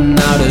moment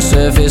now the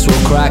surface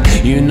will crack.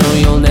 You know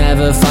you'll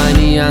never find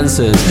the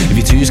answers if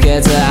you're too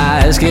scared to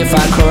ask. If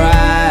I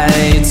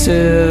cry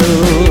too,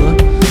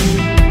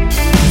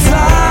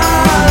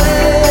 darling,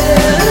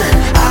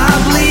 I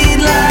bleed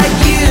like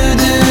you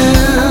do,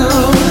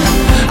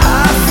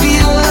 I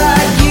feel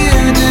like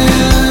you do.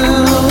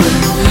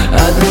 I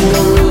think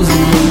I'm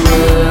losing my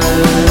mind.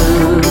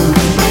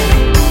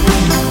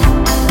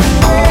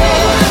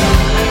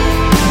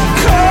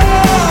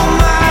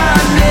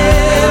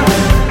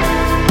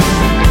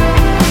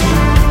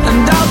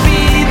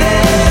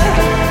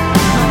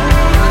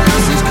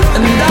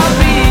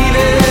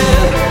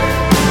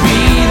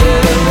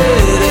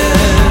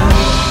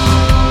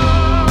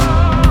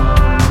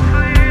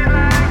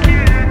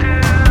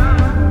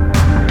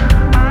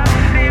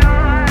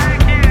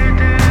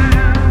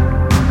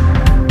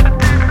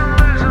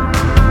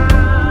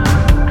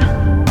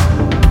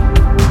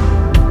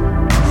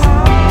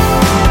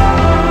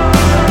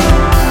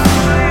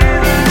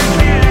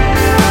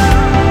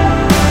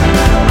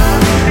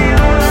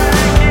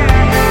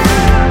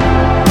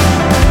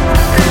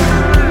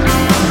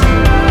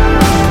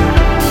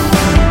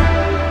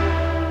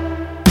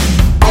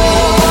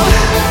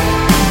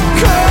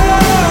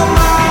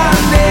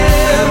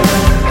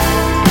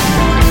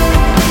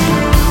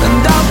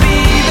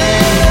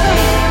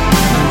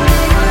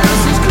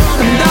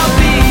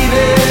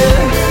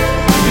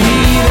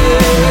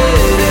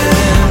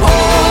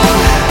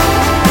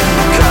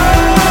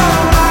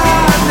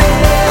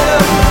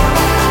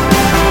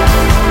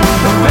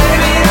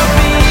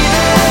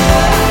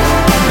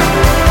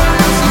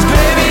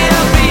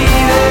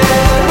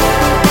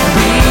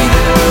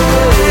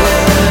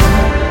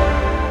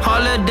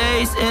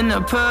 in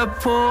a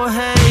purple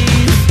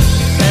haze.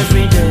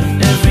 Every day,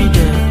 every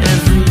day,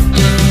 every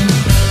day.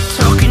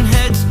 Talking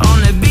heads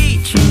on a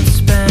beach in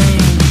Spain.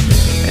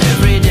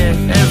 Every day,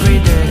 every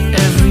day,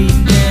 every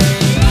day.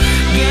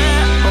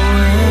 Get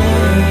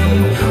away,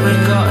 we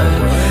gotta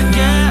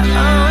get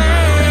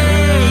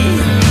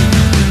away.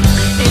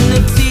 In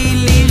the tea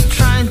leaves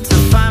trying to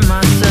find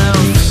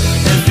myself.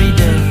 Every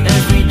day,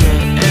 every day,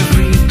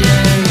 every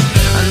day.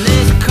 And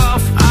this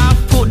cough I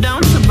put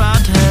down to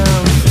bad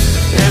health.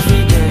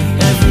 Every day,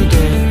 every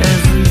day,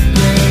 every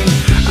day.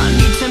 I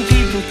need 10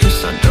 people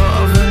cause I don't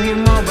have any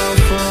mobile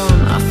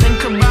phone. I think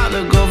about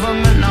the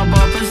government now,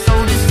 Bob has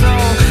sold his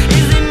soul.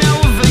 Is it now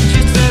a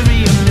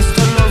vegetarian,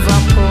 Mr. Love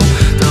Apple?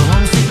 The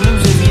homesick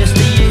blues of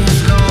yesteryear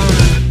has gone.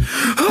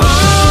 Oh,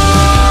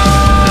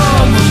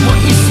 and what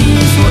you see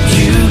is what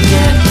you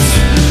get.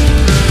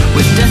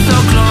 With death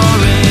or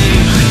glory,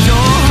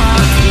 your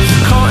heart is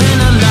caught in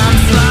a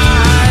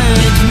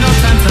landslide. No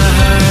time to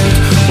hide.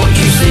 What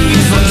you see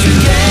is what you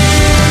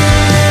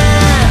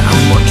get,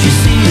 and what you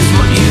see is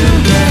what you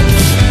get.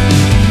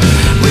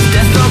 With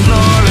death or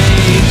glory,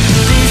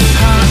 this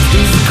heart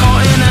is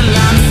caught in a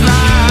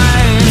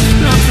landslide.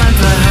 No time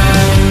to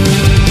hide.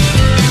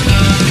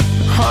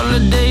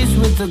 Holidays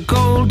with the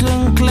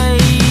golden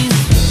glaze.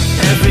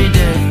 Every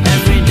day,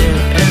 every day,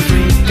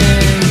 every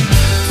day.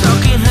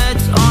 Talking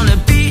heads on a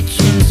beach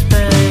in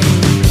Spain.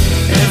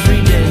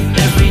 Every day,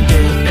 every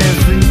day,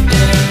 every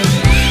day.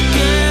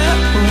 Get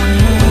away,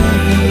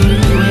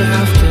 we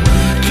have to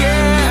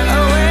get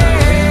away.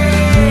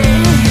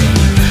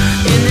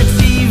 In the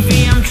TV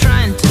I'm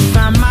trying to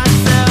find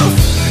myself.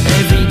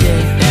 Every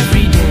day,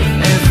 every day,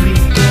 every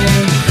day.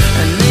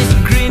 And this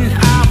grin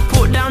I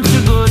put down to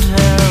good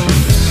health.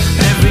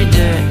 Every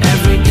day,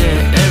 every day,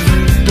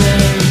 every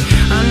day.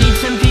 I need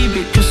 10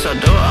 people because I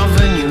don't have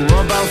a new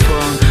mobile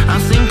phone. I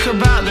think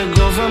about the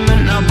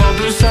government now, Bob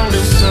has sold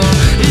his soul.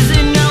 Is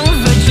it now a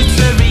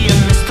vegetarian,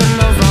 Mr.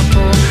 Love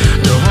Apple?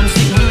 The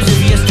homesick blues of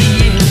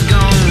yesteryear has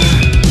gone.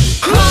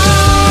 Oh,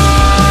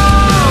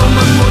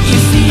 and what you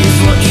see is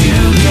what you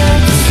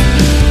get.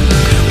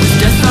 With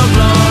death or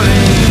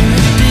glory,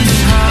 this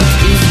heart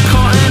is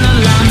caught in a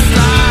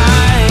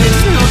landslide.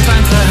 No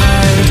time to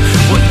hide.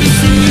 What you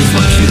see is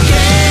what you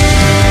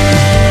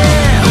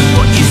get, and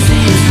what you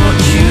see is what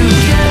you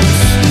get.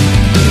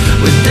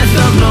 With death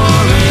or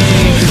glory,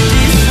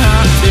 this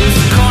heart is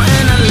caught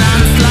in a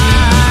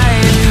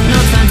landslide. No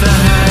time to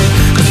hide.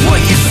 Cause what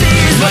you see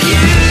is what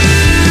you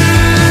get,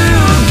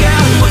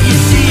 and what you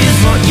see is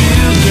what you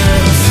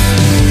get.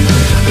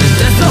 With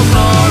death or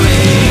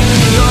glory,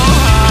 your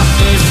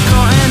heart is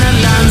caught in a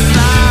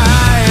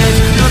landslide.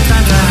 No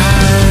time to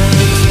hide.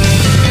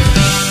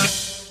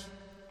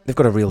 They've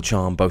got a real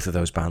charm, both of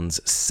those bands.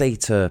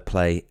 Saytr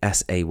play,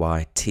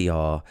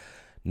 Saytr.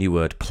 New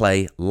word,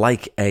 play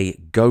like a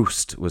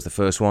ghost was the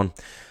first one.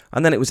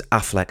 And then it was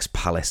Afflecks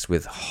Palace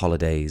with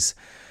Holidays.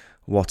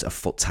 What a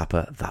foot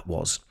tapper that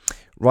was.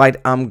 Right,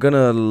 I'm going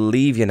to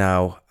leave you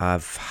now.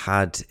 I've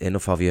had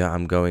enough of you.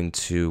 I'm going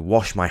to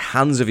wash my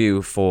hands of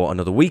you for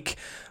another week,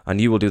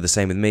 and you will do the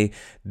same with me.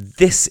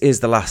 This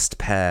is the last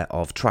pair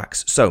of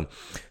tracks. So,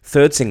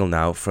 third single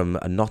now from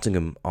a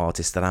Nottingham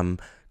artist that I'm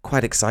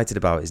quite excited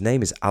about. His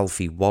name is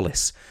Alfie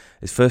Wallace.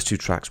 His first two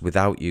tracks,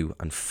 Without You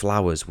and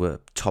Flowers, were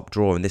top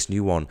draw, and this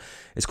new one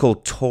is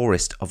called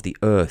Tourist of the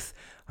Earth.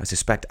 I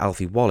suspect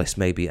Alfie Wallace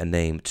may be a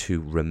name to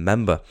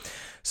remember.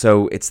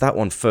 So it's that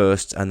one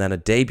first, and then a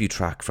debut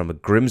track from a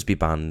Grimsby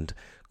band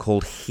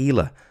called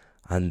Healer.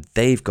 And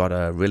they've got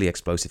a really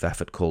explosive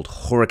effort called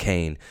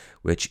Hurricane,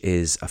 which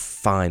is a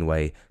fine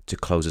way to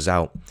close us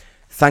out.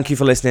 Thank you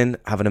for listening.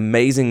 Have an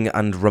amazing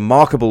and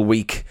remarkable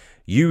week.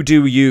 You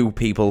do you,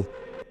 people.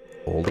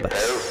 All the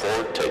best.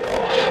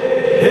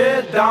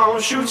 Head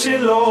down,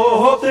 shooting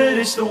low, hope that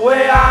it's the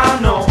way I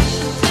know.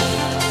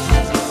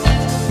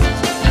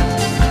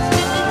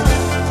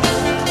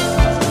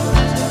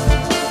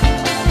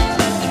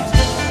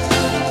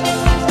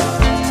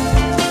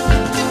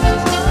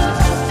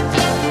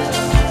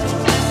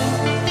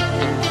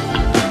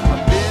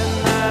 I've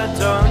been there,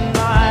 done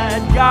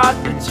that, got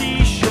the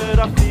t-shirt,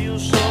 I feel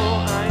so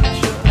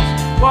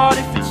anxious. What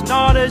if it's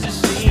not as it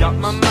seems? Got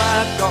my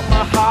map, got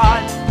my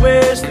heart,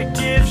 where's the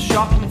gift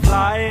shop and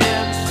flying?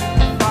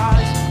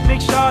 Make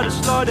sure to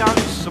slow down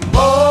cause I'm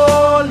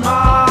on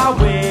my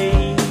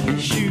way,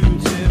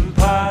 shooting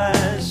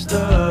past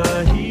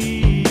the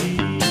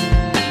heat.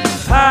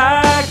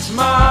 Packed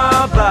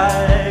my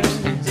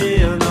bags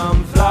and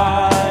I'm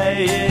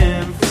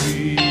flying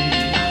free.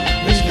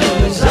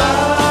 Because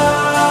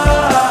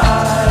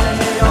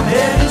I'm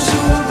heading to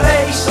a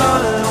place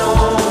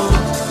unknown.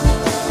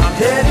 I'm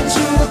heading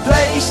to a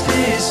place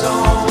this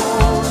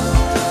own,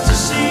 to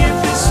see if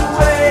it's the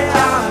way I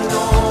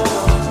know.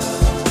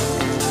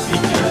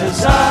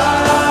 Because I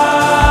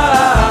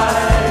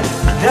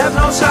have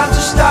no time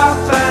to stop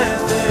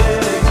and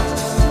think.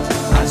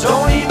 I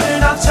don't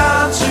even have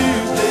time to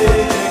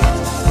think.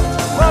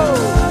 Whoa.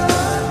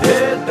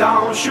 Head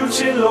down,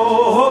 shooting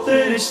low, hope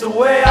that it's the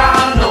way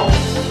I know.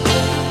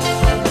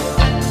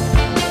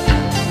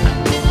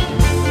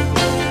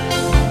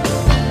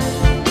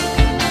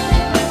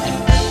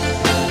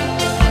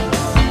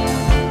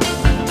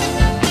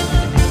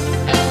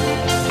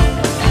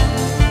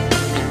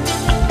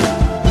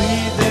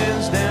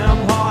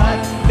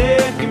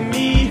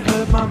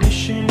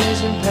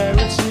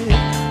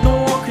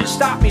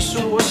 stop me,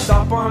 so I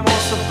stop. I'm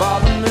also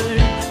bother me.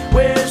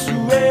 Where's the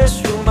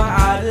rest from my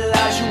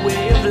idolize your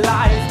way of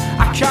life?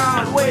 I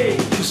can't wait,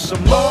 'cause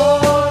I'm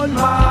on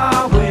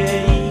my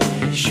way,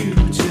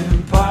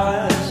 shooting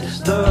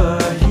past the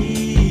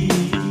heat.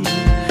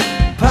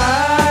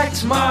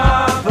 Packed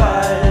my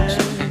bags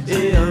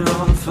in,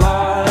 I'm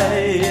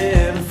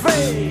flying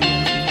free.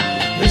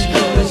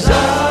 Because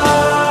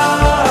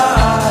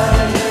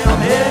I'm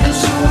heading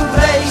to a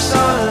place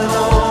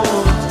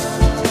unknown.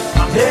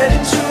 I'm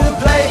heading to a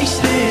place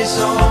this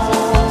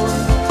own,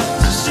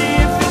 to see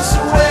if it's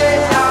the way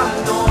I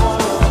know.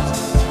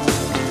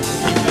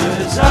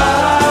 Because I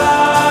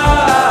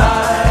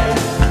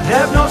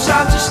have no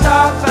time to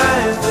stop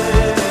and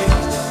think.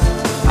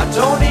 I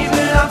don't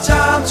even have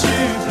time to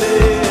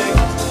blink.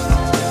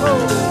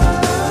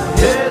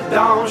 Head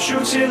down,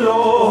 shooting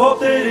low, hope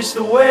that it's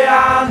the way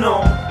I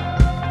know.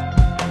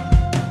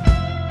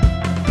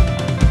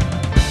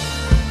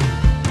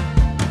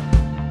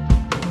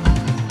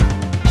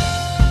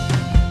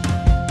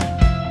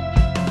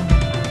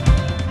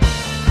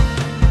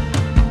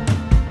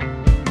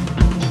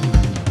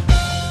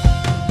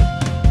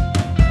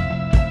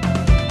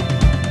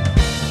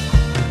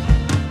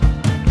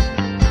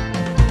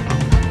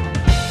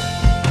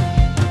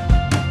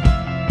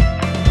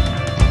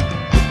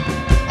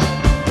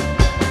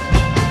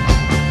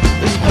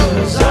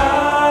 Because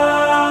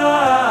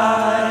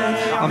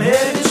I'm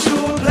heading to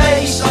a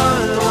place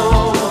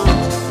unknown.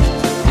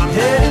 I'm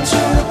heading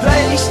to a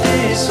place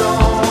this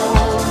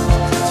own,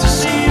 to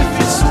see if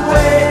it's the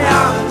way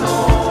I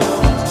know.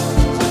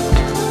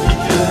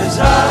 Because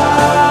I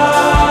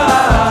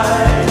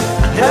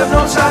have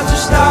no time to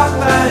stop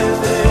and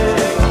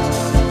think.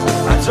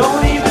 I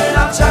don't even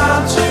have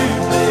time to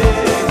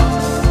blink.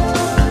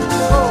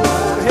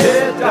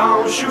 Head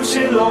down,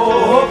 shooting low,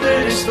 hope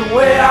that it's the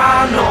way I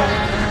know.